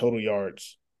 99 total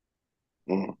yards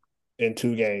in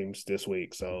 2 games this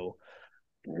week. So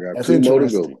that's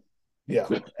interesting. Yeah,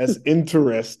 that's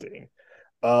interesting.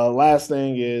 Last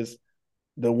thing is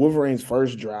the Wolverines'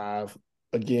 first drive,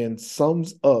 again,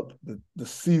 sums up the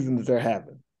season that they're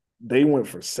having. They went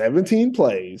for 17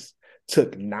 plays,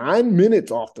 took 9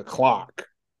 minutes off the clock,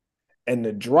 and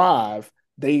the drive,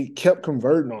 they kept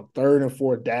converting on 3rd and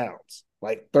 4th downs,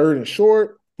 like 3rd and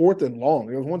short, 4th and long.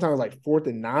 There was one time it was like 4th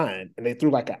and 9, and they threw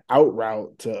like an out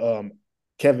route to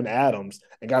Kevin Adams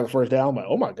and got the first down. I'm like,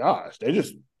 oh my gosh,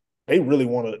 they really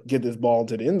want to get this ball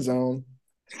into the end zone.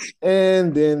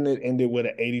 And then it ended with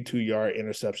an 82-yard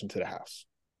interception to the house.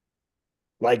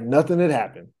 Like nothing had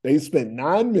happened. They spent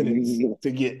 9 minutes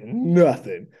to get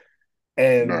nothing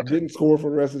and didn't score for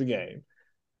the rest of the game.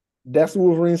 That's the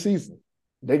Wolverine season.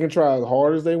 They can try as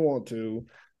hard as they want to,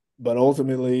 but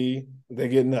ultimately they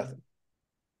get nothing.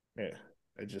 Yeah,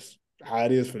 it's just how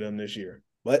it is for them this year.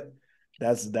 But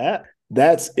that's that.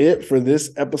 That's it for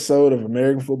this episode of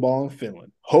American Football in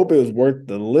Finland. Hope it was worth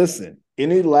the listen.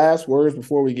 Any last words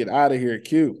before we get out of here,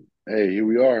 Q? Hey, here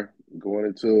we are going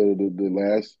into the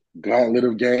last gauntlet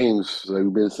of games like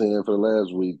we've been saying for the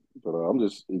last week. But I'm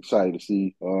just excited to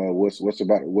see what's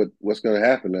going to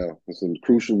happen now. It's some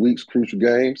crucial weeks, crucial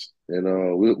games, and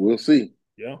we'll see.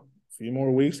 Yeah, a few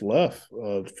more weeks left.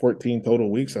 14 total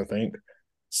weeks, I think.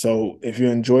 So if you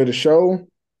enjoy the show,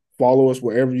 follow us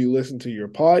wherever you listen to your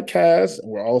podcast.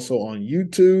 We're also on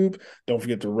YouTube. Don't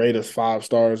forget to rate us 5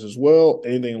 stars as well.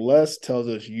 Anything less tells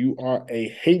us you are a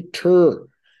hater.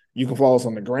 You can follow us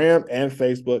on the gram and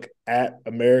Facebook at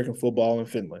American Football in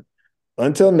Finland.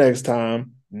 Until next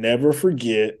time, never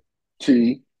forget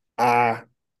TIF.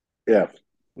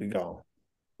 We gone.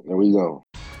 There we go.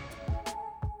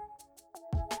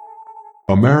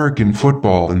 American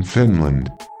Football in Finland.